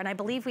seller. And I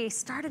believe we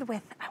started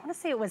with, I want to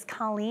say it was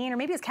Colleen, or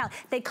maybe it was Cal.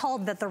 They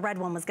called that the red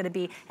one was going to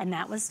be, and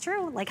that was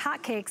true, like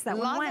hotcakes. That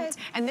one went.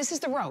 And this is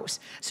the rose.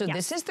 So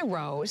this is the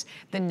rose.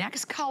 The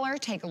next color,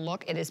 take a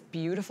look. It is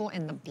beautiful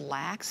in the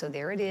black. So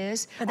there it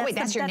is. Oh wait,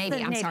 that's your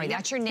navy. I'm sorry,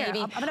 that's your navy.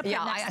 I'm gonna put it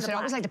next to the I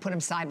always like to put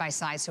them side by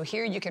side. So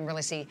here you can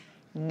really see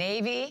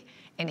navy,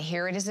 and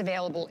here it is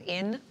available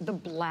in the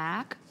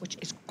black, which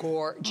is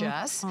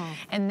gorgeous.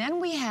 And then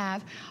we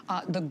have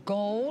the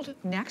gold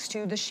next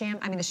to the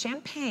champagne. It's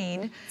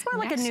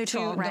more like a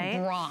neutral, right?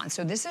 The bronze.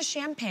 So this is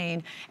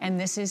champagne, and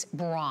this is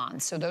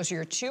bronze. So those are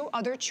your 2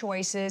 other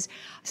choices.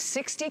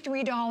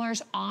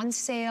 $63 on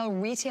sale,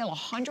 retail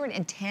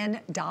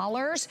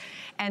 $110.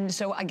 And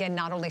so again,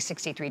 not only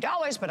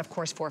 $63, but of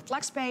course for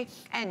FlexPay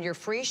and your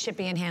free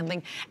shipping and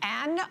handling,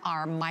 and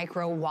our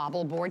micro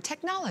wobble board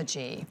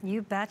technology.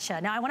 You betcha.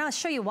 Now I want to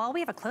show you, while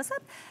we have a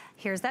close-up,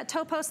 here's that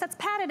toe post that's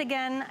padded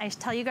again. I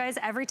tell you guys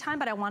every time,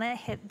 but I want to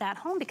hit that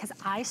home because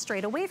I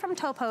strayed away from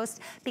toe posts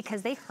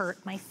because they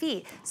hurt my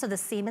feet. So the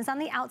seam is on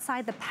the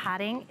outside. The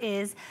padding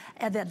is,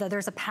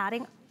 there's a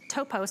padding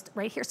toe post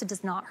right here, so it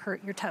does not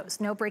hurt your toes.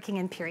 No breaking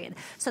in, period.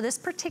 So this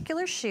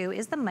particular shoe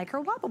is the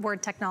micro wobble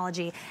board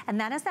technology, and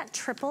that is that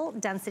triple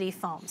density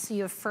foam. So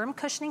you have firm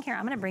cushioning here.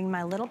 I'm gonna bring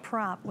my little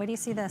prop. Where do you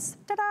see this?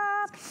 Ta-da!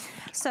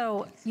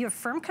 So you have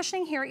firm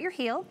cushioning here at your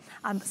heel,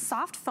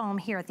 soft foam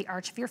here at the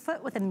arch of your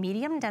foot with a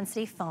medium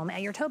density foam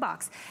at your toe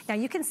box. Now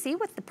you can see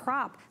with the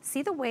prop,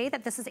 see the way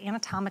that this is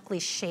anatomically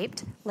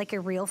shaped like a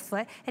real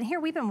foot. And here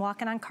we've been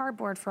walking on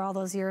cardboard for all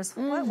those years.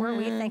 What were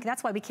we thinking?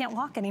 That's why we can't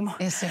walk anymore.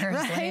 Yeah,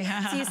 seriously.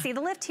 Right? So you see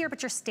the lift here,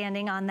 but you're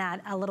standing on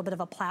that, a little bit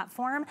of a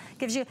platform.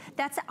 Gives you,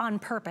 that's on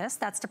purpose.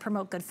 That's to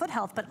promote good foot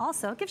health, but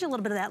also gives you a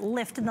little bit of that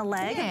lift in the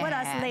leg, what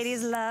us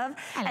ladies love.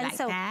 I like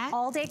that.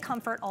 All day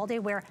comfort, all day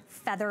wear,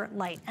 feather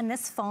light. And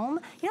this foam,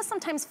 you know,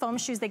 sometimes foam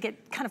shoes, they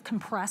get kind of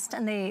compressed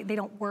and they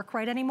don't work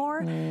right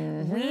anymore.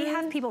 We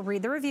have people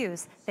read the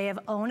reviews. They have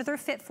owned their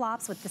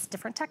FitFlops with this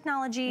different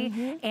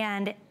technology,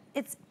 and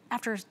it's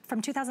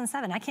from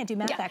 2007. I can't do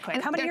math that quick.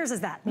 And how many years is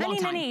that?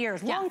 Many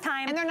years, long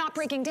time. And they're not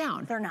breaking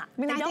down. They're not.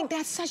 I mean, I think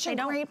that's such a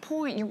great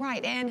point. You're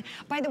right. And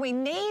by the way,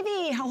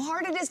 navy, how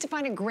hard it is to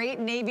find a great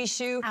navy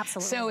shoe.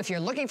 Absolutely. So if you're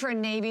looking for a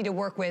navy to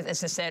work with,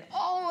 as I said,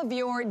 all of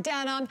your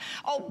denim.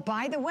 Oh,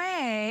 by the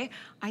way,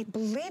 I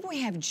believe we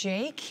have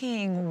Jay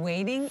King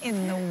waiting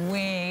in the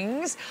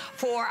wings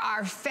for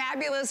our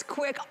fabulous,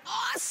 quick,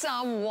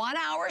 awesome 1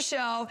 hour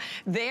show.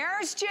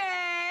 There's Jay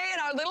in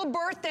our little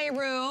birthday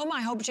room.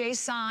 I hope Jay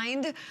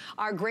signed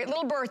our great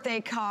little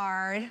birthday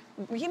card.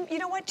 You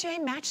know what, Jay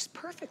matches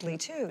perfectly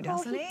too,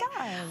 doesn't he? He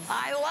does.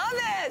 I love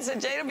it. So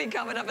Jay will be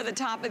coming up at the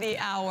top of the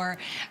hour.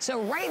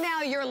 So right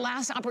now, your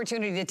last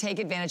opportunity to take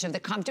advantage of the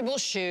comfortable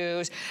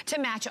shoes to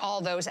match all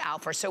those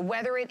outfits. So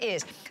whether it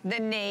is the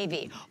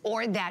navy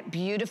or that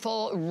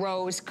beautiful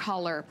rose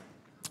color,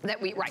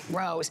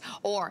 rose,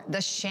 or the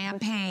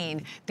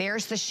champagne.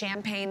 There's the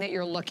champagne that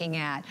you're looking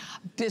at.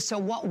 So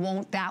what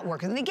won't that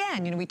work? And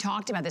again, you know, we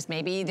talked about this.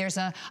 Maybe there's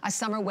a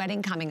summer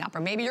wedding coming up, or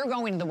maybe you're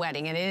going to the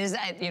wedding, and it is,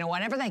 you know,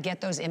 whenever they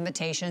get those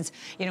invitations,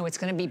 you know, it's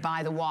going to be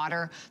by the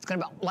water. It's going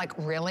to be like,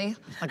 really?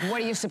 Like,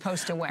 what are you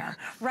supposed to wear?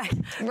 Right?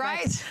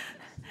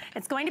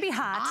 It's going to be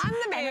hot. On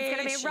the beach, and it's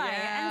going to be right.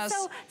 yes.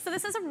 And so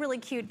this is a really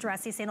cute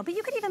dressy sandal, but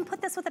you could even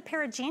put this with a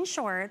pair of jean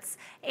shorts.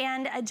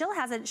 And Jill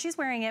has it, she's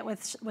wearing it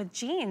with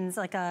jeans,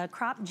 like a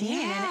crop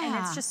jean, and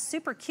it's just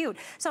super cute.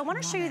 So I want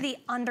to show you the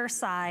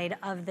underside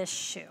of this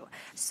shoe.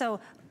 So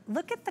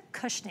look at the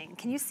cushioning.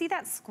 Can you see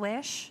that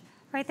squish?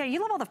 Right there.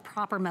 You love all the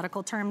proper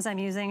medical terms I'm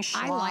using.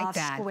 Schloff, I like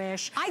that.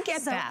 Squish. I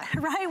get that.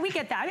 Right, we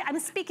get that. I'm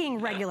speaking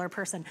regular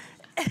person.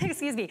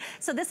 Excuse me.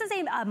 So this is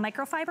a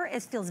microfiber.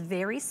 It feels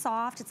very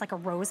soft. It's like a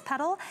rose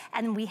petal,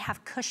 and we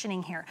have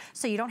cushioning here.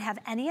 So you don't have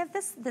any of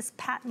this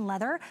patent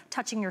leather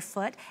touching your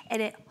foot,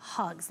 and it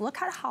hugs.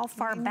 Look at how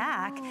far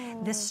back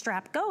this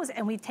strap goes,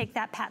 and we take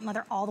that patent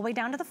leather all the way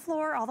down to the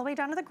floor, all the way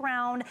down to the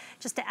ground,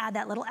 just to add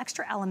that little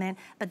extra element.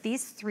 But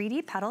these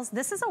 3D petals,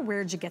 this is a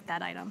where'd you get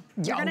that item.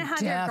 You're gonna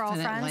have your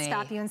girlfriend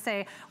stop you and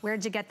say,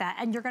 where'd you get that?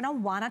 And you're gonna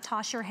wanna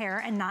toss your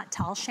hair and not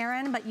tell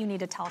Sharon, but you need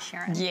to tell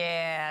Sharon.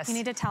 Yes. You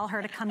need to tell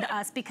her to come to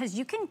us, because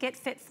you can get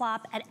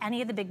FitFlop at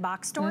any of the big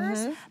box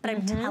stores, but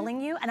I'm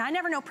telling you, and I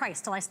never know price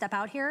till I step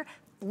out here,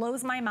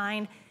 blows my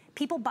mind.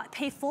 People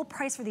pay full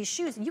price for these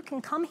shoes. You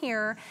can come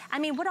here. I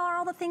mean, what are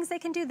all the things they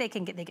can do? They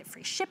get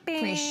free shipping.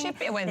 Free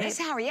shipping. Well, this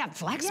is how,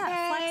 flex pay.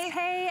 Flex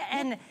pay.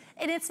 And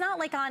it's not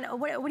like on,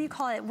 what do you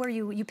call it, where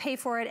you pay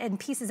for it in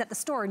pieces at the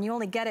store and you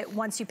only get it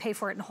once you pay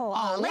for it in whole.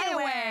 Oh,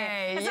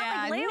 layaway. It's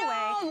not like layaway.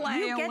 No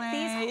layaway. You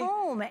get these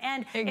home.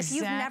 And if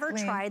you've never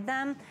tried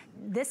them,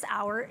 this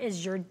hour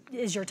is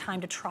your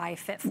time to try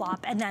FitFlop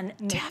and then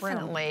make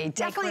room.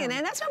 Definitely.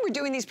 And that's why we're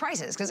doing these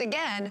prices. Because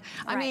again,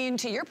 I mean,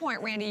 to your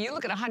point, Randy, you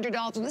look at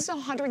 $100, and this is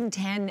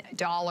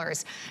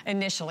 $110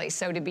 initially.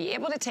 So to be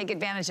able to take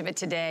advantage of it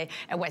today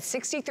at what,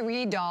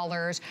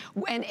 $63,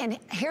 and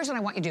here's what I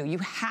want you to do. You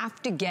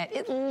have to get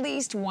at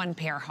least one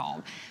pair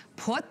home.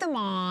 Put them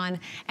on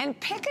and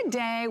pick a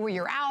day where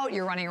you're out,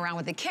 you're running around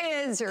with the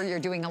kids, or you're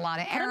doing a lot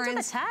of errands. Put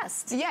them to the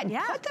test.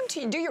 Yeah, put them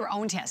to, do your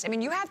own test. I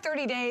mean, you have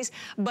 30 days,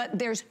 but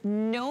there's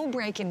no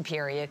break-in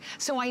period.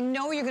 So I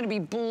know you're gonna be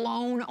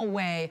blown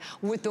away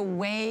with the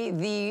way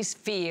these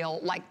feel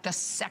like the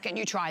second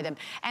you try them.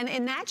 And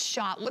in that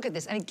shot, look at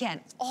this. And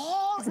again,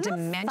 all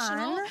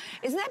dimensional.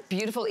 Isn't that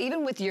beautiful?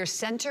 Even with your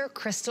center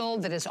crystal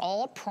that is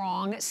all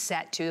prong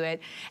set to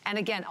it. And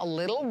again, a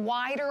little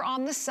wider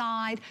on the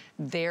side.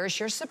 There's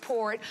your support.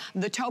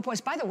 The toe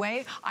post, by the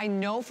way, I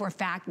know for a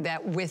fact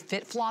that with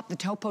FitFlop, the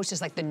toe post is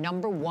like the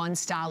 #1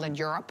 style in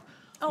Europe.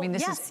 Oh, I mean,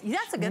 this yes,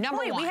 that's a good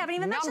point. We haven't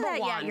even mentioned that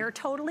yet. You're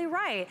totally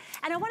right.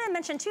 And I want to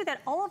mention too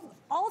that all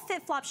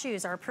FitFlop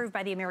shoes are approved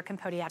by the American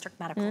Podiatric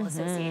Medical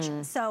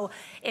Association. So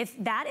if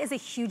that is a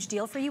huge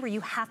deal for you, where you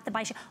have to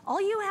buy shoes,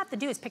 all you have to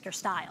do is pick your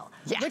style.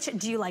 Which,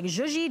 do you like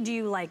zhuzhy? Do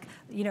you like,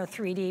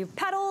 3D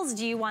pedals?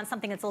 Do you want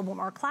something that's a little bit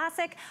more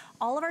classic?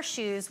 All of our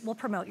shoes will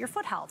promote your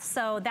foot health.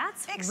 So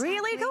that's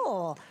really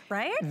cool,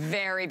 right?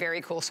 Very,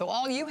 very cool. So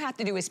all you have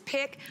to do is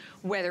pick,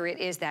 whether it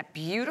is that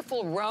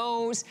beautiful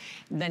rose,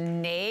 the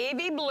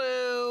navy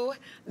blue,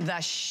 the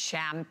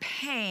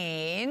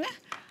champagne,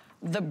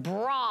 the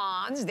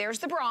bronze, there's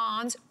the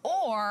bronze,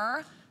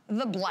 or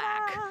the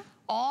black.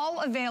 All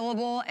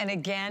available, and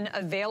again,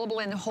 available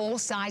in whole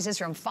sizes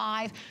from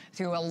 5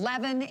 through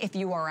 11. If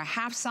you are a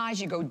half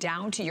size, you go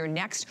down to your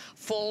next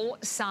full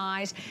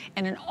size,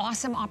 and an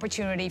awesome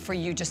opportunity for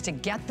you just to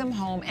get them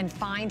home and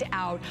find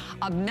out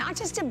not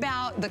just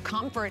about the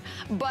comfort,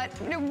 but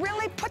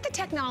really put the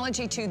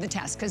technology to the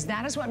test, because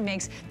that is what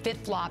makes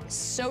FitFlop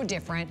so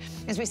different.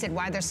 As we said,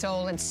 why they're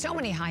sold in so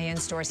many high-end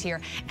stores here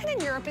and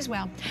in Europe as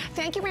well.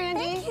 Thank you,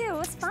 Randy. Thank you, it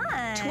was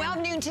fun. 12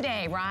 noon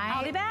today, right?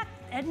 I'll be back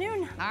at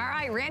noon. All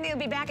right, Randy will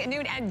be back at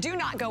noon, and do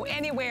not go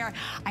anywhere.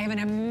 I have an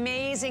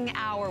amazing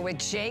hour with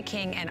Jay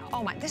King, and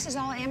oh my, this is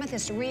all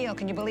amethyst real.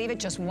 Can you believe it?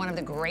 Just one of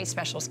the great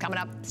specials coming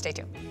up. Stay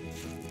tuned.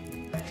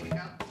 Ready to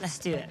go? Let's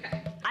do it.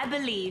 I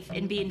believe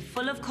in being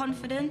full of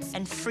confidence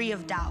and free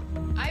of doubt.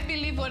 I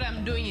believe what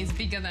I'm doing is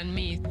bigger than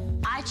me.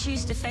 I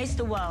choose to face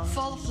the world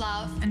Full of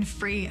love and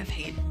free of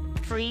hate.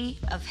 free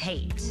of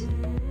hate.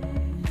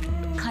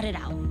 Cut it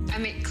out. I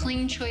make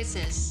clean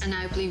choices, and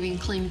I believe in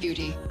clean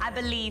beauty. I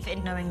believe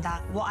in knowing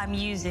that what I'm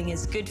using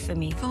is good for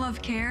me. Full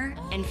of care.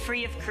 And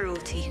free of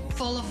cruelty.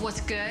 Full of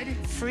what's good.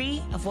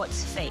 Free of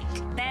what's fake.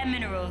 Bare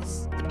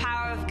Minerals, the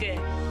power of good.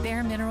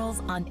 Bare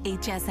Minerals on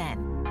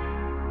HSN.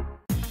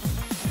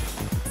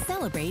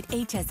 Celebrate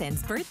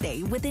HSN's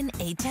birthday with an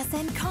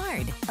HSN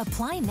card.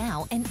 Apply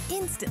now and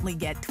instantly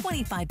get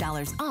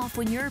 $25 off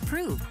when you're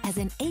approved. As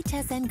an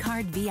HSN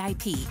card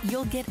VIP,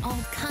 you'll get all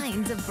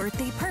kinds of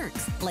birthday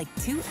perks, like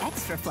 2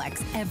 extra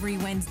flex every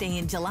Wednesday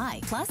in July,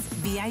 plus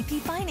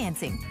VIP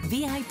financing,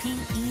 VIP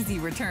easy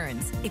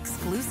returns,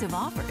 exclusive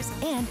offers,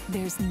 and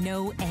there's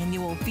no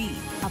annual fee.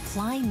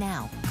 Apply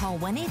now. Call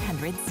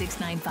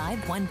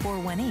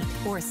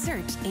 1-800-695-1418 or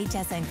search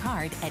HSN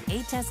card at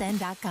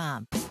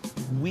hsn.com.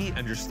 We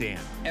understand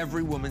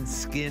every woman's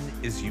skin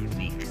is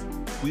unique.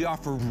 We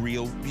offer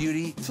real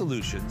beauty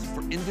solutions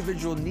for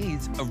individual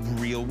needs of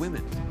real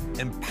women,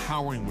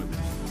 empowering women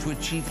to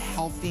achieve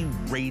healthy,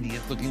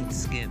 radiant-looking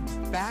skin.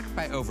 Backed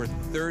by over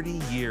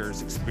 30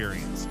 years'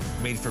 experience,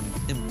 made from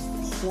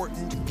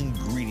important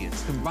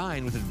ingredients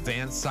combined with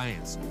advanced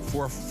science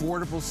for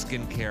affordable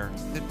skincare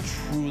that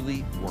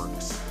truly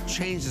works.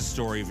 Change the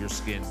story of your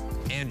skin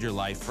and your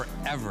life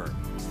forever.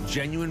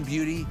 Genuine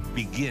beauty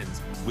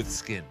begins with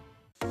skin.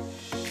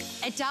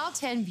 At Dial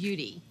 10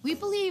 Beauty, we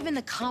believe in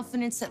the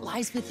confidence that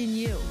lies within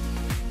you.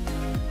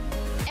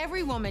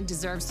 Every woman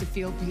deserves to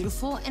feel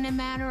beautiful in a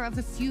matter of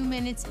a few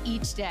minutes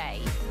each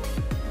day.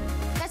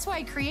 That's why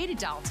I created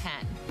Dial 10.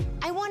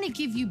 I want to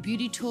give you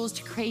beauty tools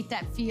to create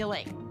that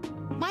feeling.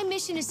 My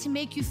mission is to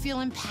make you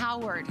feel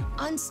empowered,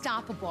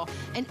 unstoppable,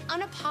 and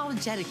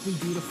unapologetically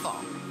beautiful.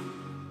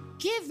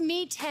 Give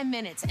me 10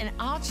 minutes and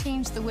I'll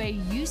change the way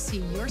you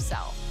see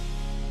yourself.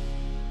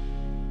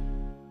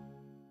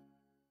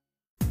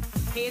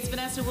 Hey, it's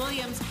Vanessa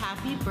Williams.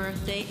 Happy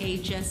birthday,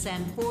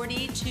 HSN.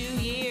 42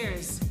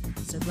 years.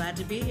 So glad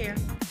to be here.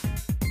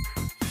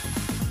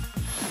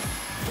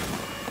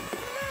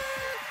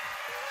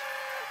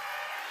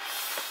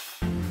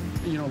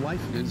 You know, life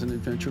is an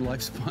adventure.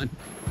 Life's fun.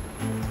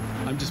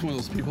 I'm just one of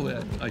those people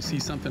that I see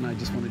something, I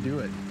just want to do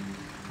it.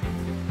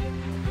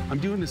 I'm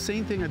doing the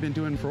same thing I've been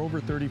doing for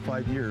over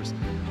 35 years.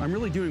 I'm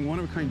really doing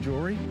one-of-a-kind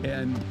jewelry,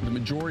 and the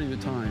majority of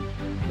the time,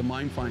 the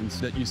mind finds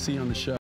that you see on the show